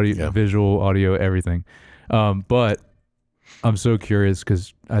audio, visual, audio, everything. But I'm so curious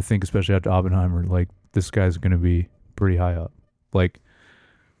because I think especially after Oppenheimer, like this guy's going to be pretty high up, like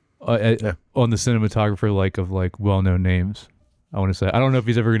on the cinematographer, like of like well-known names. I want to say, I don't know if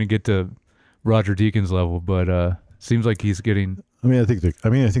he's ever going to get to Roger Deakins level, but seems like he's getting. I think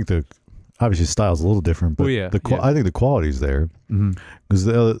the obviously style's a little different, but I think the quality's there because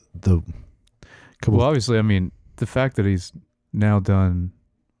the couple. Well, obviously, I mean the fact that he's now done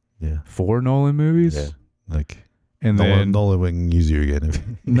 4 Nolan movies, and then Nolan wouldn't use you again.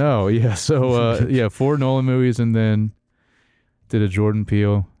 So 4 Nolan movies, and then did a Jordan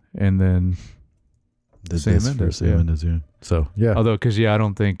Peele, and then Sam Mendes. So although because I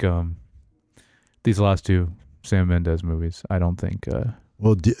don't think these last 2 Sam Mendes movies, I don't think.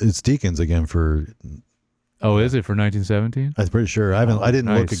 Well, it's Deakins again for. Oh, is it for 1917? I'm pretty sure. I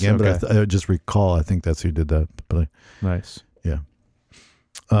didn't look again, but I just recall. I think that's who did that. But nice. Yeah.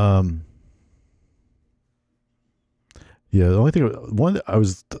 Yeah. The only thing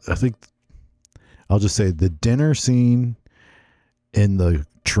I think I'll just say the dinner scene in the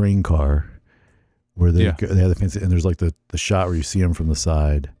train car where they have the fancy, and there's like the shot where you see him from the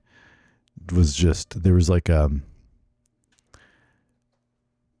side was just, there was like there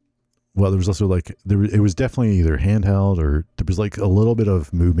was also like it was definitely either handheld or there was like a little bit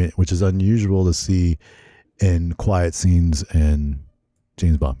of movement, which is unusual to see in quiet scenes in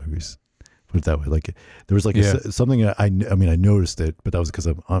James Bond movies. Put it that way. Like there was like something I noticed it, but that was because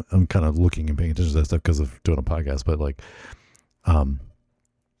I'm kind of looking and paying attention to that stuff because of doing a podcast. But like,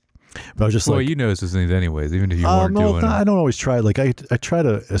 but I was just you notice these things anyways, even if you weren't doing it. I don't always try. Like I try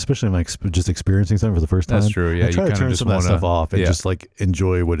to, especially when I'm just experiencing something for the first time. That's true. Yeah, I try to turn some of that stuff off and just like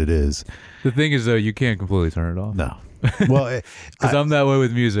enjoy what it is. The thing is, though, you can't completely turn it off. No. Well, because I'm that way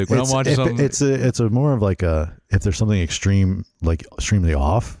with music. When I'm watching something, it's a more of like if there's something extremely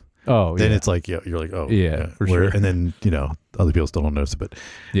off. Oh, then it's like you're like, oh yeah, for sure. And then other people still don't notice it, but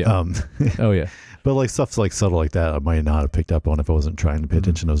oh yeah. But like stuff's like subtle like that, I might not have picked up on if I wasn't trying to pay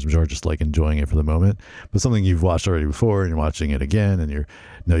attention. I was more just like enjoying it for the moment. But something you've watched already before and you're watching it again, and you're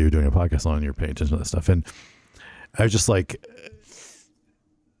doing a podcast on, and you're paying attention to that stuff. And I was just like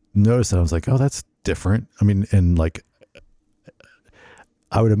noticed that I was like, oh, that's different. I mean, and like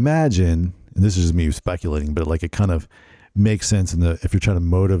I would imagine, and this is just me speculating, but like it kind of makes sense if you're trying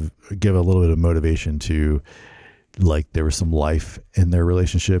to give a little bit of motivation to, like, there was some life in their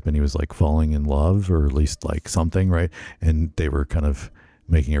relationship and he was like falling in love, or at least like something, right? And they were kind of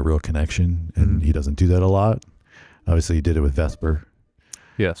making a real connection, and he doesn't do that a lot. Obviously he did it with Vesper.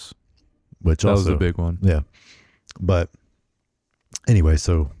 Yes. Which that also was a big one. Yeah. But anyway,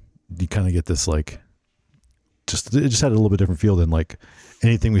 so you kind of get this like, it just had a little bit different feel than like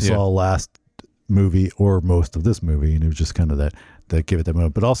anything we saw last movie or most of this movie, and it was just kind of that gave it that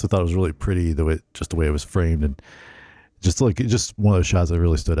moment. But also thought it was really pretty the way it was framed, and just one of those shots that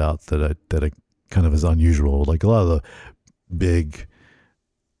really stood out that I kind of is unusual. Like a lot of the big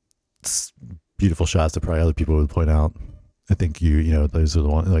beautiful shots that probably other people would point out, I think those are the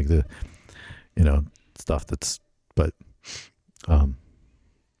ones like the stuff that's, but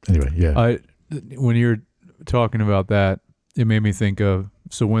anyway, when you're talking about that, it made me think of,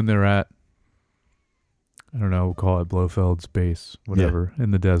 so when they're at, I don't know, we'll call it Blofeld's base, whatever,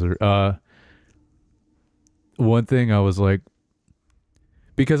 in the desert. One thing I was like,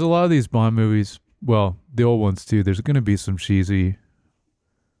 because a lot of these Bond movies, well, the old ones too, there's going to be some cheesy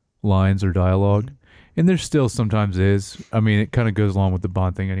lines or dialogue, and there still sometimes is. I mean, it kind of goes along with the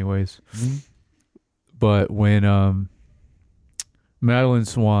Bond thing anyways. But when Madeline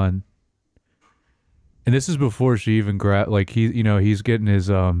Swan. And this is before she even he's getting his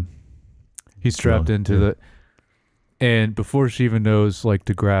he's strapped into the, and before she even knows like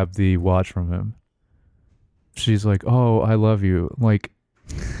to grab the watch from him, she's like, "Oh, I love you." Like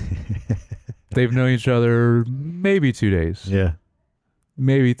they've known each other maybe 2 days. Yeah.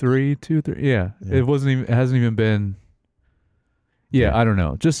 Maybe 3. Yeah. It hasn't even been. Yeah, I don't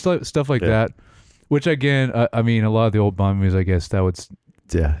know. Just stuff like that, which again, I mean, a lot of the old Bond movies, I guess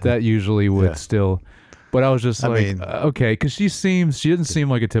that usually would still. But I was just okay, because she doesn't seem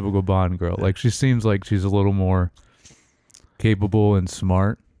like a typical Bond girl. Like she seems like she's a little more capable and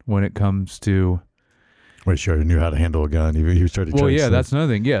smart when it comes to. Well, she already knew how to handle a gun. He started. Well, yeah, that's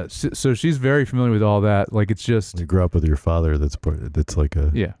another thing. Yeah, so she's very familiar with all that. Like it's just you grew up with your father. That's like a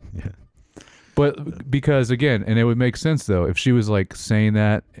yeah. But because again, and it would make sense though if she was like saying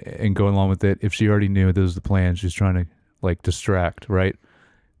that and going along with it. If she already knew this was the plan, she's trying to like distract, right?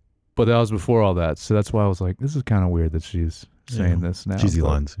 But that was before all that, so that's why I was like, this is kind of weird that she's saying this now. Cheesy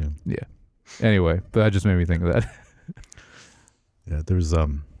lines. Yeah. Anyway, but that just made me think of that. Yeah, there's I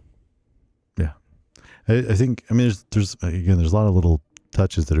think there's a lot of little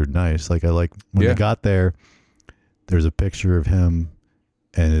touches that are nice. Like I like when they got there, there's a picture of him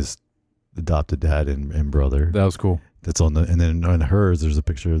and his adopted dad and brother. That was cool. That's and then on hers there's a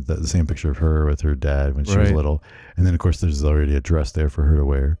picture the same picture of her with her dad when she was little, and then of course there's already a dress there for her to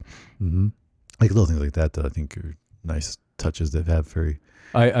wear. Mm-hmm. Like little things like that I think are nice touches that have very.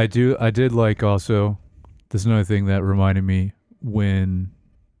 I did like also. There's another thing that reminded me when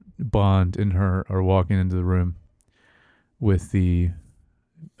Bond and her are walking into the room with the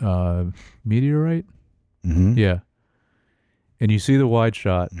meteorite. Mm-hmm. Yeah, and you see the wide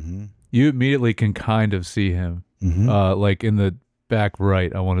shot. Mm-hmm. You immediately can kind of see him. Mm-hmm. Like in the back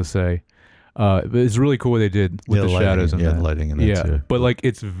right, I want to say. But it's really cool what they did with the lighting, shadows and the lighting in that too. But like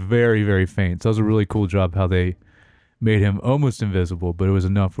it's very, very faint. So that was a really cool job how they made him almost invisible, but it was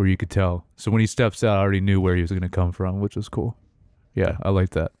enough where you could tell. So when he steps out, I already knew where he was going to come from, which was cool. Yeah, I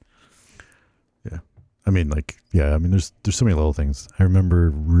like that. Yeah. There's so many little things. I remember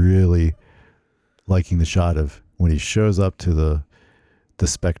really liking the shot of when he shows up to the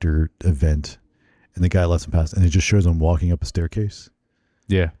Spectre event and the guy lets him pass and it just shows him walking up a staircase.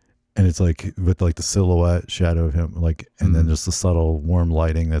 Yeah. And it's like with like the silhouette shadow of him, like, and then just the subtle warm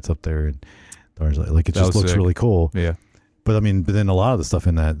lighting that's up there and the orange light. Like it just looks sick. Really cool. Yeah. But then a lot of the stuff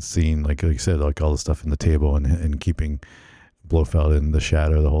in that scene, like you said, like all the stuff in the table and keeping Blofeld in the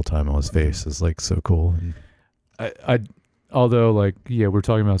shadow the whole time on his face is like so cool. And although like, yeah, we're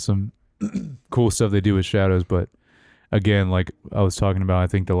talking about some cool stuff they do with shadows, but again, like I was talking about, I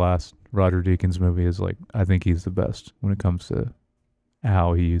think the last Roger Deakins movie is like, I think he's the best when it comes to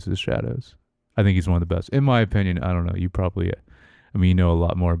how he uses shadows. I think he's one of the best. In my opinion, I don't know, you probably, you know a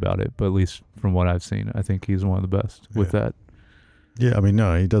lot more about it, but at least from what I've seen, I think he's one of the best with that. Yeah,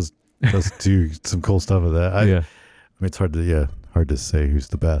 no, he does do some cool stuff with that. It's hard to say who's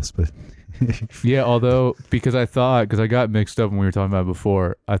the best, but yeah, although because I got mixed up when we were talking about it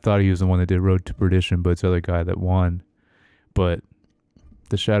before. I thought he was the one that did Road to Perdition, but it's the other guy that won. But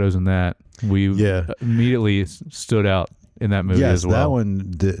the shadows in that immediately stood out in that movie as well. That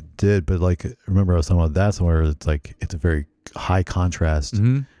one did, but like remember I was talking about that's where it's like it's a very high contrast.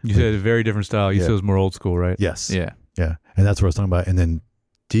 Mm-hmm. You said a very different style. You said it was more old school, right? Yes. Yeah, and that's what I was talking about. And then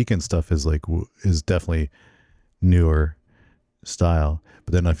Deacon stuff is definitely newer style,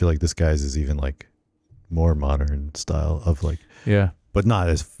 but then I feel like this guy's is even like more modern style of like but not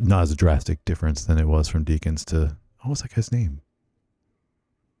as a drastic difference than it was from Deacon's to what was that guy's name?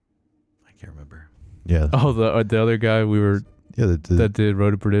 I can't remember. Yeah. Oh, the other guy that did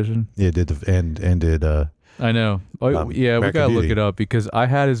Road to Perdition. Yeah, did did. I know. Oh, yeah, we gotta look it up because I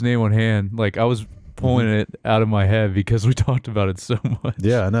had his name on hand. Like I was pulling it out of my head because we talked about it so much.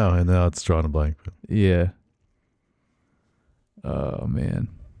 Yeah, I know, and now it's drawing a blank. But. Yeah. Oh man.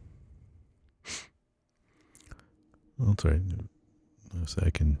 Well, that's right.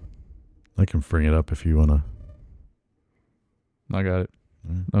 I can bring it up if you wanna. I got it.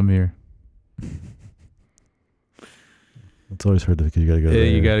 Right. I'm here. It's always hard because you gotta go. Yeah,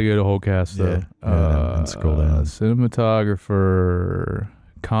 you gotta go to whole cast though. And scroll down. Cinematographer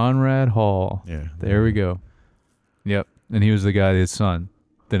Conrad Hall. Yeah, there we go. Yep, and he was the guy, his son,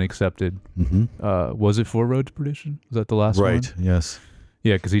 then accepted. Mm-hmm. Was it for Road to Perdition? Was that the last one? Right. Yes.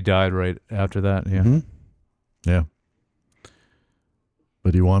 Yeah, because he died right after that. Yeah. Mm-hmm. Yeah.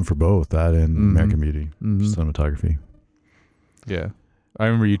 But he won for both that and American Beauty cinematography. Yeah, I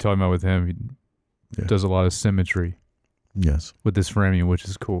remember you talking about with him. He does a lot of symmetry. Yes. With this framing, which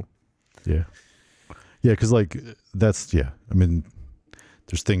is cool. Yeah. Yeah, because like that's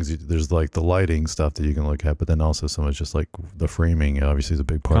there's things, there's like the lighting stuff that you can look at, but then also some is just like the framing obviously is a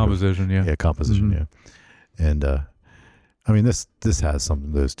big part composition, of, yeah. Composition, yeah. And I mean, this has some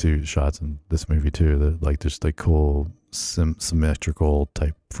of those two shots in this movie too, that like just like cool symmetrical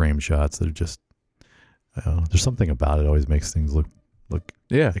type frame shots that are just, I don't know, there's something about it always makes things look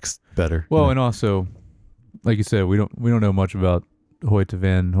better. Well, and also, like you said, we don't know much about Hoyte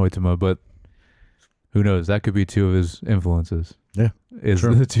van Hoytema, but who knows? That could be two of his influences. Yeah, is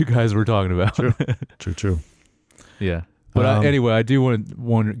the two guys we're talking about. True. Yeah, but anyway, I do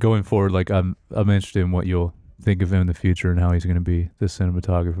want going forward. Like I'm interested in what you'll think of him in the future and how he's going to be the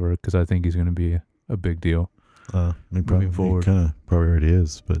cinematographer, because I think he's going to be a big deal. Moving forward, he kind of probably already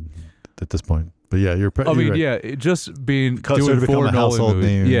is, but at this point. But yeah, you're right. Yeah, just doing 4 Nolan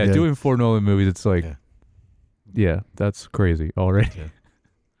movies. Yeah, doing 4 Nolan movies. It's like, yeah that's crazy already.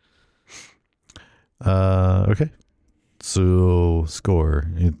 Yeah. Okay. So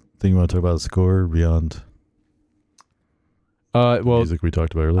score. Anything you want to talk about the score beyond? Well, music we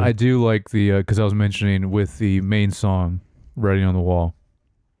talked about earlier. I do like the because I was mentioning with the main song, "Writing on the Wall,"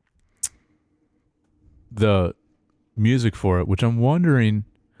 the music for it, which I'm wondering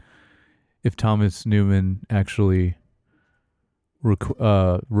if Thomas Newman actually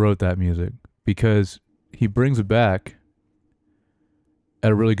wrote that music, because he brings it back at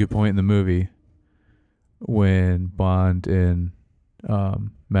a really good point in the movie when Bond and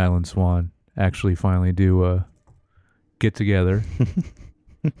Madeline Swan actually finally do get together.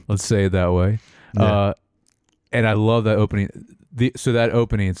 Let's say it that way. Yeah. And I love that opening. So that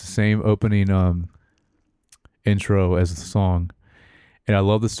opening, it's the same opening intro as the song. And I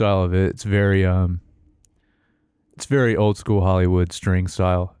love the style of it. It's very old school Hollywood string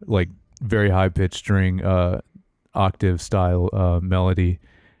style, like very high pitched string, octave style melody,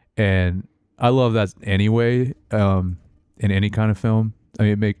 and I love that anyway. In any kind of film,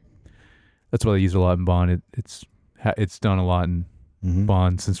 I mean, that's why they use it a lot in Bond. It's done a lot in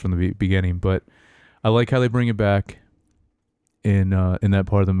Bond since from the beginning, but I like how they bring it back in that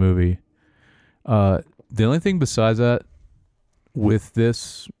part of the movie. The only thing besides that, with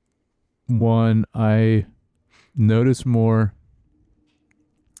this one, I notice more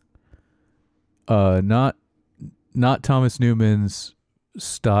not Thomas Newman's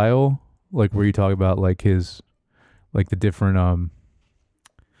style, like where you talk about like his the different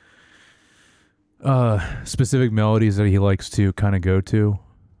specific melodies that he likes to kind of go to,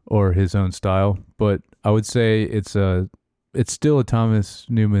 or his own style. But I would say it's still a Thomas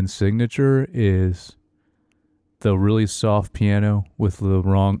Newman signature is the really soft piano with the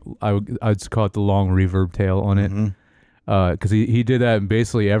I'd call it the long reverb tail on it, because he did that in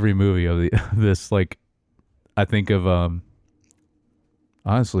basically every movie of this. Like, I think of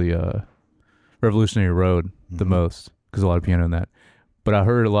honestly Revolutionary Road the most, because a lot of piano in that, but I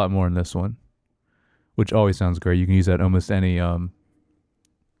heard a lot more in this one, which always sounds great. You can use that in almost any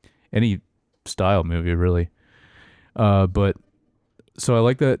style movie, really. But so I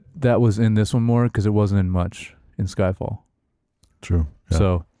like that was in this one more, because it wasn't in much in Skyfall. True. Yeah.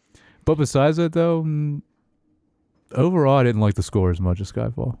 So, but besides that though, overall I didn't like the score as much as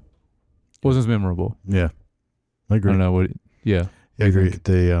Skyfall. It wasn't as memorable. Yeah, I agree. I don't know what. Yeah, I agree.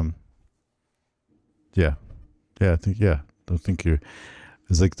 They I think you.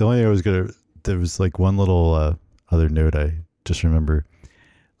 It's like the only thing I was gonna. There was like one little other note I just remember,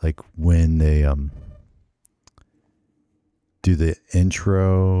 like when they do the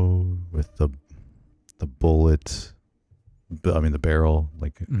intro with the bullet, I mean the barrel,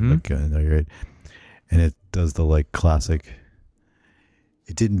 like no, you're right, and it does the like classic.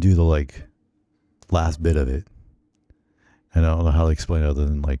 It didn't do the like last bit of it. I don't know how to explain it other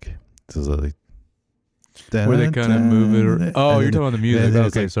than like this is like where they kind of move it. You're talking about the music.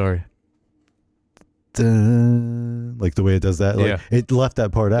 Okay, sorry. Like the way it does that, like it left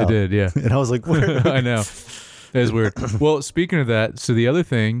that part out. It did, yeah. And I was like, where? I know. It is weird. Well, speaking of that, so the other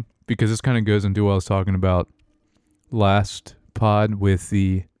thing, because this kind of goes into what I was talking about last pod with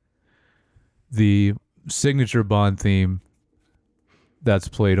the signature Bond theme that's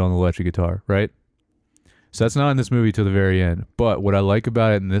played on the electric guitar, right? So that's not in this movie till the very end. But what I like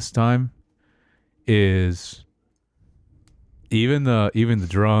about it in this time is even the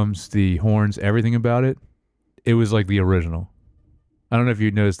drums, the horns, everything about it, it was like the original. I don't know if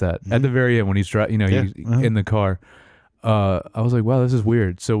you noticed that at the very end when he's he's in the car. I was like, wow, this is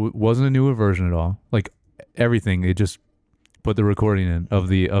weird. So it wasn't a newer version at all. Like everything, they just put the recording in of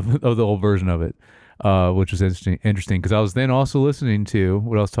the old version of it, which was interesting because I was then also listening to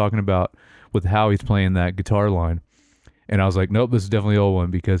what I was talking about with how he's playing that guitar line, and I was like, nope, this is definitely the old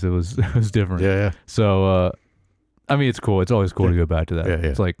one because it was different. Yeah. So I mean, it's cool. It's always cool to go back to that. Yeah, yeah.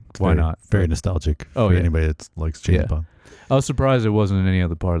 It's like, why not? Very nostalgic Oh, for yeah. anybody that likes James Yeah. Bond. I was surprised it wasn't in any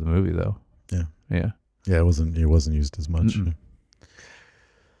other part of the movie, though. Yeah. Yeah. Yeah, it wasn't used as much. Mm-mm.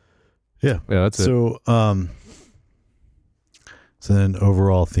 Yeah. Yeah, that's it. So then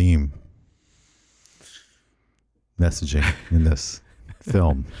overall theme messaging in this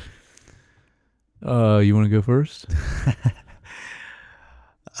film. You want to go first?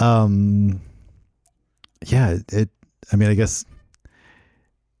 Yeah, I mean, I guess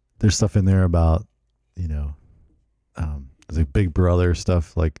there's stuff in there about, there's like Big Brother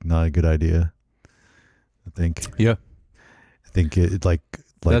stuff, like not a good idea. I think. Yeah. I think it like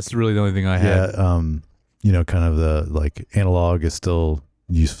that's really the only thing I had. Yeah. Kind of the like analog is still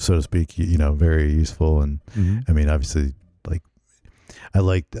useful, so to speak, very useful. And I mean, obviously like,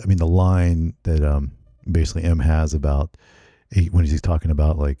 the line that, basically M has about when he's talking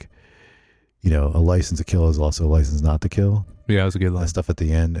about like, a license to kill is also a license not to kill. Yeah, that's a good line. That stuff at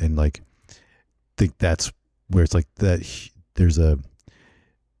the end. And like, I think that's where it's like that there's they're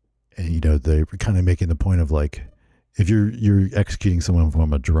kind of making the point of like, if you're executing someone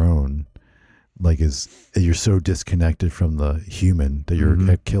from a drone, like you're so disconnected from the human that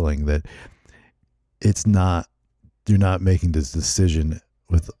you're killing that you're not making this decision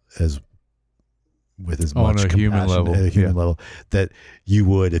with as on much a human level, at a human level that you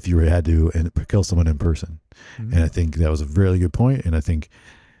would if you had to kill someone in person. And I think that was a really good point, and I think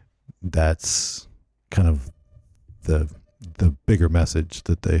that's kind of the bigger message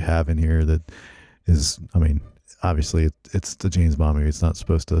that they have in here. That is, I mean, obviously it's the James Bond movie. It's not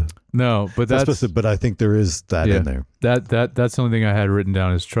supposed to. No, but that's supposed to. But I think there is that in there. That's the only thing I had written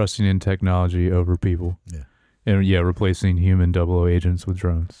down is trusting in technology over people. Yeah, and replacing human 00 agents with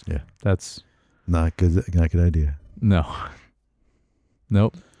drones. Yeah, that's not good. Not good idea. No.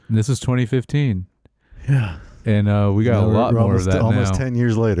 Nope. And this is 2015. Yeah. And we got a lot more of that almost now. 10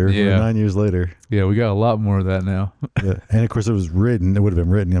 years later. Yeah. 9 years later. Yeah, we got a lot more of that now. Yeah. And of course it would have been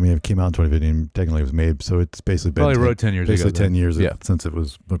written. I mean, it came out in 2015. Technically it was made. So it's basically been. Probably wrote 10 years basically ago. 10 years since it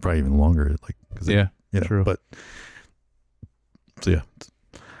was, but probably even longer. True. But, so yeah.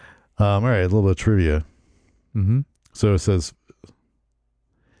 All right. A little bit of trivia. Mm-hmm. So it says,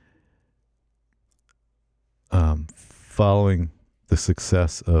 following the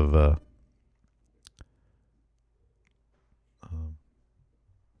success of,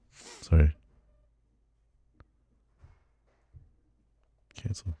 sorry.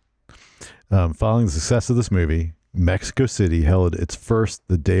 Cancel. Following the success of this movie, Mexico City held its first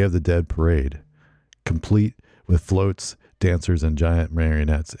The Day of the Dead parade, complete with floats, dancers, and giant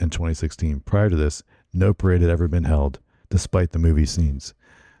marionettes in 2016. Prior to this, no parade had ever been held, despite the movie scenes.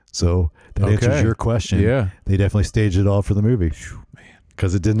 So that answers your question. Yeah. They definitely staged it all for the movie.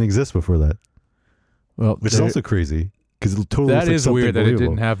 Because it didn't exist before that. Well, which is also crazy. Because it totally that is weird that it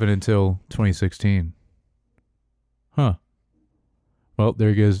believable. didn't happen until 2016. Huh. Well,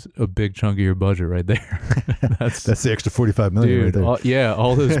 there goes a big chunk of your budget right there. That's the extra $45 million right there.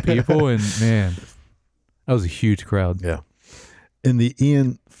 All those people, and man, that was a huge crowd. Yeah. In the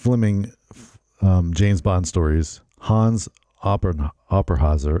Ian Fleming James Bond stories, Hans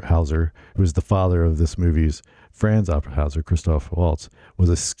Opperhauser, who is the father of this movie's Franz Opperhauser, Christoph Waltz, was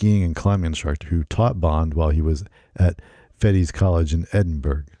a skiing and climbing instructor who taught Bond while he was at Fettes College in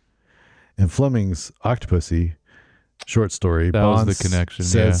Edinburgh. In Fleming's Octopussy short story, Bond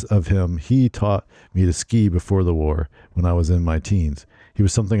says of him, he taught me to ski before the war when I was in my teens. He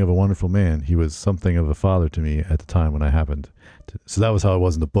was something of a wonderful man. He was something of a father to me at the time when I happened. So that was how it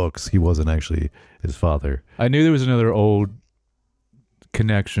was in the books. He wasn't actually his father. I knew there was another old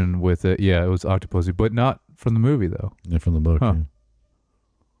connection with it. Yeah, it was Octopussy, but not from the movie though. Yeah, from the book. Huh.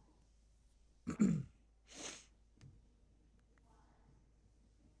 Yeah.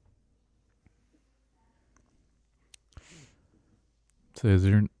 So is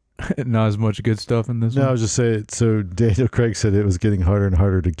there not as much good stuff in this one? No, I was just saying, so Daniel Craig said it was getting harder and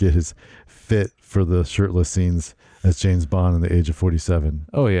harder to get his fit for the shirtless scenes as James Bond in the age of 47.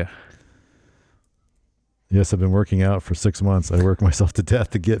 Oh, yeah. Yes, I've been working out for 6 months. I work myself to death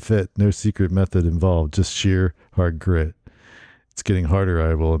to get fit. No secret method involved, just sheer hard grit. It's getting harder,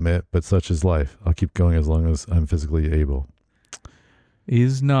 I will admit, but such is life. I'll keep going as long as I'm physically able.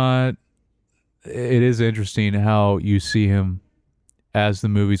 He's not... It is interesting how you see him as the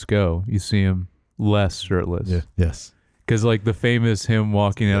movies go. You see him less shirtless. Yeah. Yes. Because like the famous him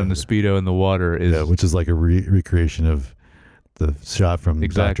walking out in the Speedo in the water is... Yeah, which is like a recreation of the shot from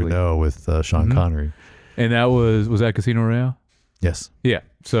Dr. No with Sean Connery. And that was that Casino Royale? Yes. Yeah.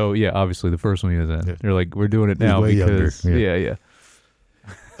 So yeah, obviously the first one he was in. Yeah. They're like, we're doing it now because younger. yeah.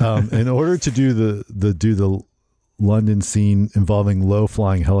 In order to do the London scene involving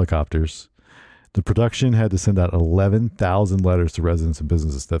low-flying helicopters. The production had to send out 11,000 letters to residents and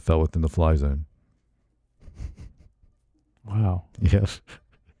businesses that fell within the fly zone. Wow. Yeah.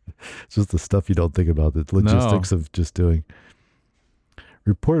 It's just the stuff you don't think about, the logistics of just doing.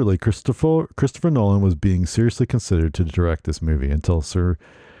 Reportedly, Christopher Nolan was being seriously considered to direct this movie until Sir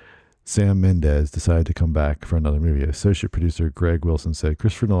Sam Mendes decided to come back for another movie. Associate producer Greg Wilson said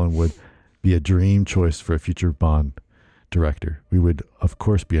Christopher Nolan would be a dream choice for a future Bond director. We would, of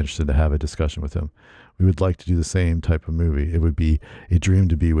course, be interested to have a discussion with him. We would like to do the same type of movie. It would be a dream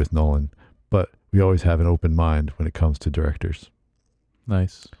to be with Nolan, but we always have an open mind when it comes to directors.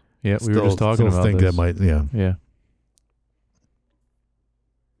 Nice. Yeah, we were just talking about think this. That might, yeah. Yeah.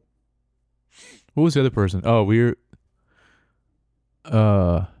 What was the other person? Oh,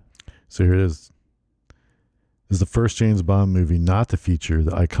 So here it is. This is the first James Bond movie not to feature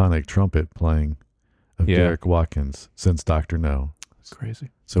the iconic trumpet playing of Derek Watkins since Dr. No. It's crazy.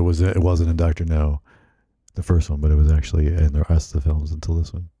 So it wasn't in Dr. No, the first one, but it was actually in the rest of the films until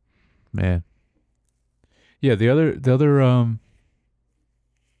this one. Man. Yeah, the other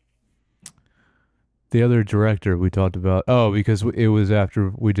director we talked about. Oh, because it was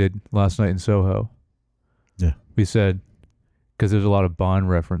after we did Last Night in Soho. Yeah. We said, because there's a lot of Bond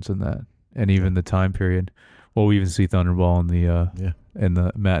reference in that, and even the time period. Well, we even see Thunderball in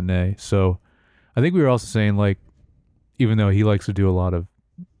the matinee. So I think we were also saying, like, even though he likes to do a lot of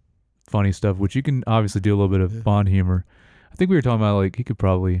funny stuff, which you can obviously do a little bit of Bond humor, I think we were talking about, like,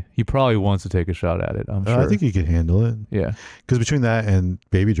 he probably wants to take a shot at it. I'm sure. I think he could handle it. Yeah. Because between that and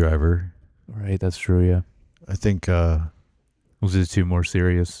Baby Driver. Right, that's true, yeah. I think those are two more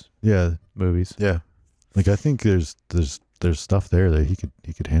serious movies. Yeah. Like, I think there's stuff there that he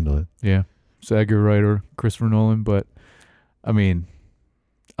could handle it. Yeah. So Edgar Wright or Christopher Nolan, but I mean,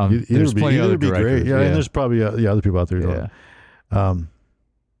 there's plenty of other directors. Great. Yeah, and there's probably other people out there. Yeah.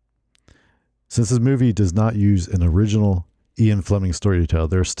 Since this movie does not use an original Ian Fleming story to tell,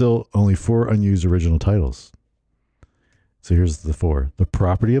 there are still only 4 unused original titles. So here's the 4: The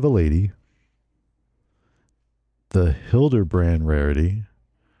Property of a Lady, The Hildebrand Rarity,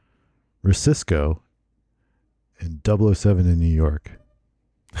 Racisco, and 007 in New York.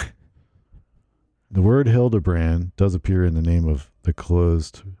 The word Hildebrand does appear in the name of the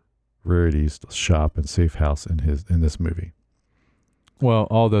closed rarities shop and safe house in this movie. Well,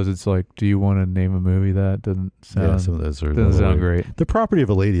 all those, it's like, do you want to name a movie that doesn't sound? Some of those doesn't sound great. The Property of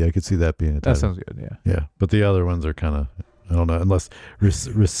a Lady, I could see that being a title. That sounds good. Yeah. Yeah, but the other ones are kind of, I don't know, unless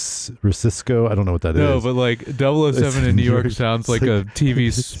Racisco, I don't know what that is. No, but like 007 in New York sounds like a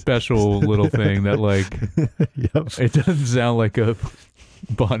TV special little thing that, like, it doesn't sound like a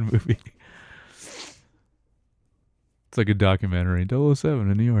Bond movie. It's like a documentary.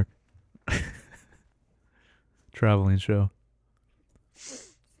 007 in New York. Traveling show.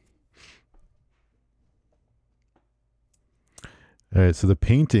 All right, so the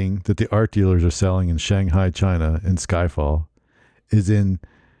painting that the art dealers are selling in Shanghai, China, in Skyfall, is in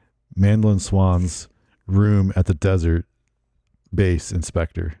Mandolin Swan's room at the desert base in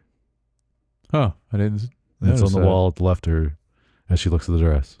Spectre. Oh, I didn't. It's on the wall left her as she looks at the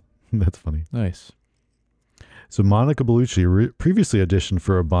dress. That's funny. Nice. So Monica Bellucci previously auditioned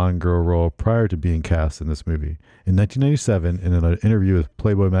for a Bond girl role prior to being cast in this movie. In 1997, in an interview with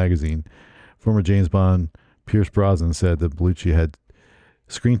Playboy magazine, former James Bond Pierce Brosnan said that Bellucci had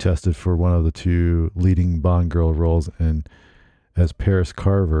screen tested for one of the 2 leading Bond girl roles as Paris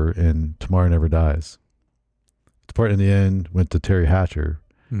Carver in Tomorrow Never Dies. The part in the end went to Terry Hatcher,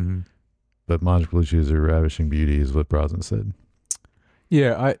 but Monica Bellucci is a ravishing beauty, is what Brosnan said.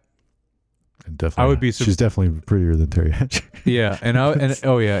 Yeah, I would be. She's definitely prettier than Terry Hatcher. Yeah,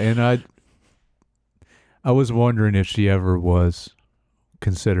 I was wondering if she ever was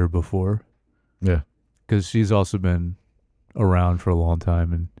considered before. Yeah, because she's also been around for a long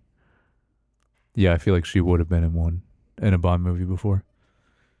time, and yeah, I feel like she would have been in a Bond movie before.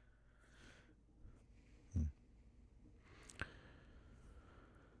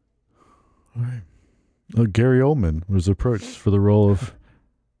 All right. Gary Oldman was approached for the role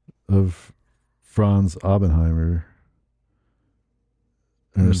of Franz Oppenheimer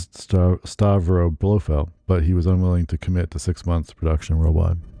and Stavro Blofeld, but he was unwilling to commit to 6 months production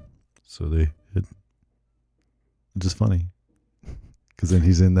worldwide. So it's just funny because then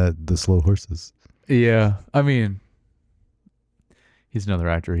he's in the Slow Horses. Yeah, I mean, he's another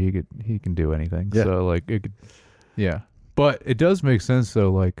actor. He can do anything. Yeah. So like it could, yeah. But it does make sense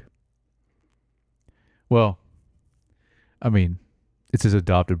though. Like, well, I mean, it's his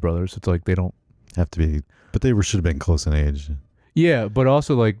adopted brother, so it's like they don't have to be, but they should have been close in age. Yeah, but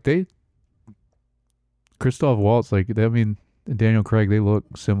also like Christoph Waltz, like, I mean, and Daniel Craig, they look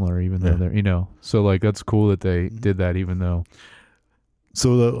similar, even though they're, so like that's cool that they did that, even though.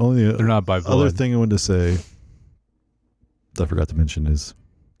 So the only they're not by blood. Other thing I wanted to say, that I forgot to mention is,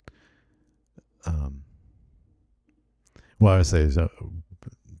 what I would say is,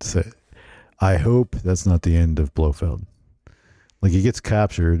 I hope that's not the end of Blofeld. Like, he gets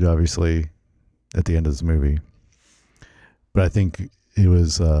captured, obviously, at the end of this movie, but I think it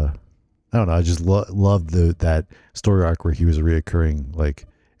was, I don't know, I just loved that story arc where he was reoccurring, like,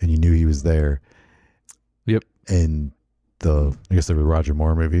 and you knew he was there. Yep. And I guess there were Roger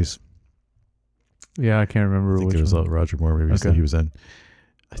Moore movies. Yeah, I can't remember. I think there was Roger Moore movies that he was in.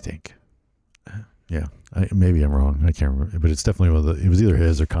 I think. Yeah, maybe I'm wrong. I can't remember, but it's definitely it was either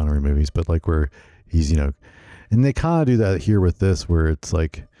his or Connery movies. But like where he's, and they kind of do that here with this, where it's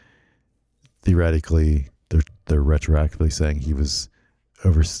like theoretically they're retroactively saying he was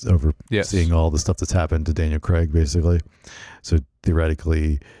seeing all the stuff that's happened to Daniel Craig, basically. So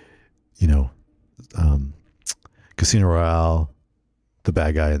theoretically, Casino Royale, the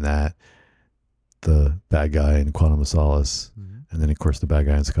bad guy in that, the bad guy in Quantum of Solace, and then of course the bad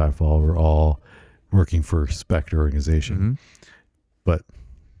guy in Skyfall were all working for Spectre organization, but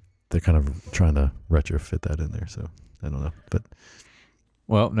they're kind of trying to retrofit that in there. So I don't know, but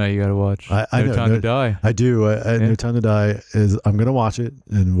now you got to watch. No Time to Die. I do. No Time to Die is. I'm gonna watch it,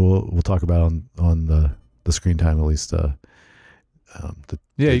 and we'll talk about on the screen time at least.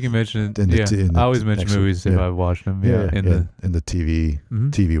 You can mention it. I always mention movies if I've watched them. In the TV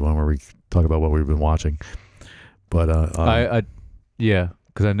one where we talk about what we've been watching. But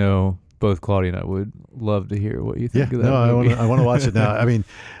because I know both Claudia and I would love to hear what you think of that movie. I want to watch it now. I mean,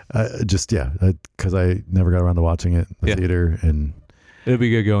 because I never got around to watching it in the theater, and it'd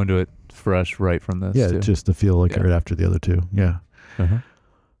be good going to it fresh right from this. Yeah, just to feel like right after the other two. Yeah.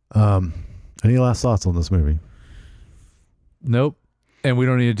 Any last thoughts on this movie? Nope. And we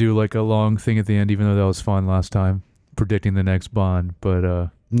don't need to do like a long thing at the end, even though that was fun last time, predicting the next Bond. But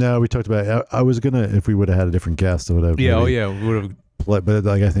no, we talked about it. I was gonna, if we would have had a different guest, I would have. We would have. But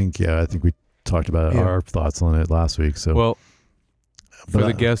like I think we talked about our thoughts on it last week. So for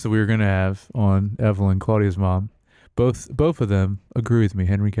the guest that we were gonna have on, Evelyn, Claudia's mom, both of them agree with me,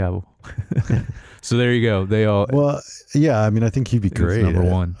 Henry Cavill. So there you go. They all. Well, yeah. I mean, I think he'd be great. Number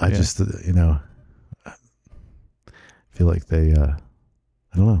one. I just feel like they.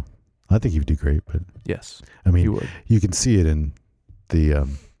 I don't know. I think he would do great, but yes, I mean, you can see it in the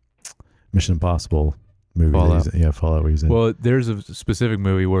Mission Impossible movie. Fallout. Where he's in. Well, there's a specific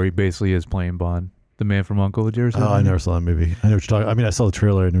movie where he basically is playing Bond, the Man from U.N.C.L.E. Did you ever see that? I never saw that movie. I know what you're talking. I mean, I saw the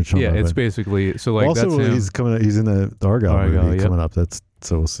trailer. I know what you're talking about. Yeah, it's basically so like also that's him. He's coming. He's in the Argyle movie coming up. That's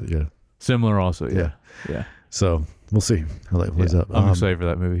so we'll see. Yeah, similar also. Yeah. So we'll see how that plays up. I'm excited for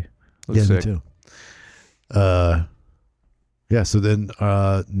that movie. Looks sick. Me too. Yeah, so then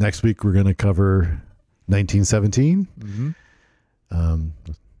next week we're going to cover 1917.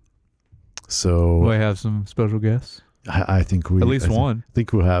 So will I have some special guests? I think we at least one. I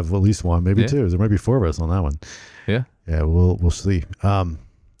think we'll have at least one, maybe two. There might be four of us on that one. Yeah, we'll see. But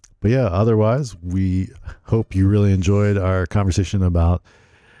yeah, otherwise we hope you really enjoyed our conversation about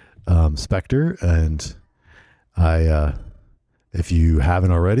Spectre, and if you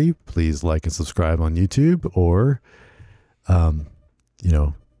haven't already, please like and subscribe on YouTube, or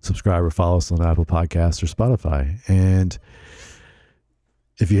subscribe or follow us on Apple Podcasts or Spotify. And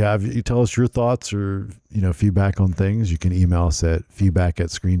if you tell us your thoughts or, feedback on things, you can email us at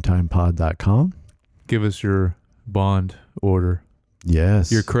feedback@screentimepod.com. Give us your Bond order. Yes.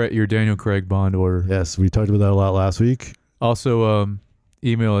 Your Daniel Craig Bond order. Yes. We talked about that a lot last week. Also,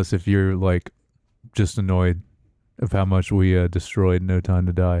 email us if you're like just annoyed of how much we destroyed No Time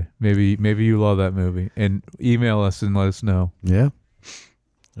to Die. Maybe you love that movie, and email us and let us know. Yeah.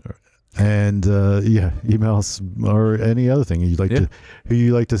 And email us or any other thing you'd like who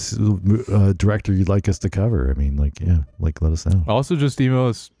you like to director you'd like us to cover. I mean, let us know. Also, just email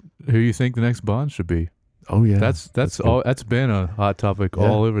us who you think the next Bond should be. Oh yeah, that's all. That's been a hot topic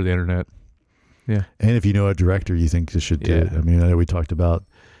all over the internet. Yeah, and if you know a director you think this should do it. I mean, I know we talked about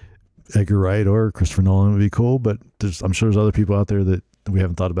Edgar Wright or Christopher Nolan would be cool, but I'm sure there's other people out there that we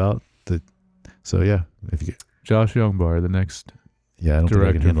haven't thought about. So yeah, if you get Josh Youngbar, the next I don't think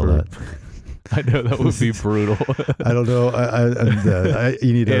I can handle that. I know that would be brutal. I don't know.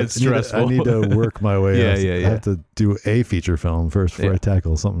 You need to. It's stressful. I need to work my way. Yeah. I have to do a feature film first before I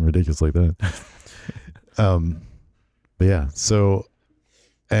tackle something ridiculous like that. But yeah. So,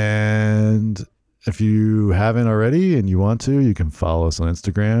 and if you haven't already and you want to, you can follow us on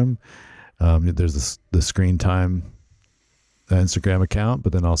Instagram. There's the Screen Time Instagram account,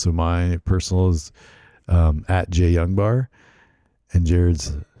 but then also my personal is at J Youngbar, and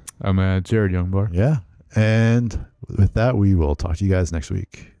Jared's. I'm Jared Youngbar. Yeah. And with that, we will talk to you guys next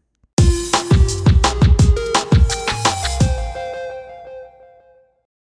week.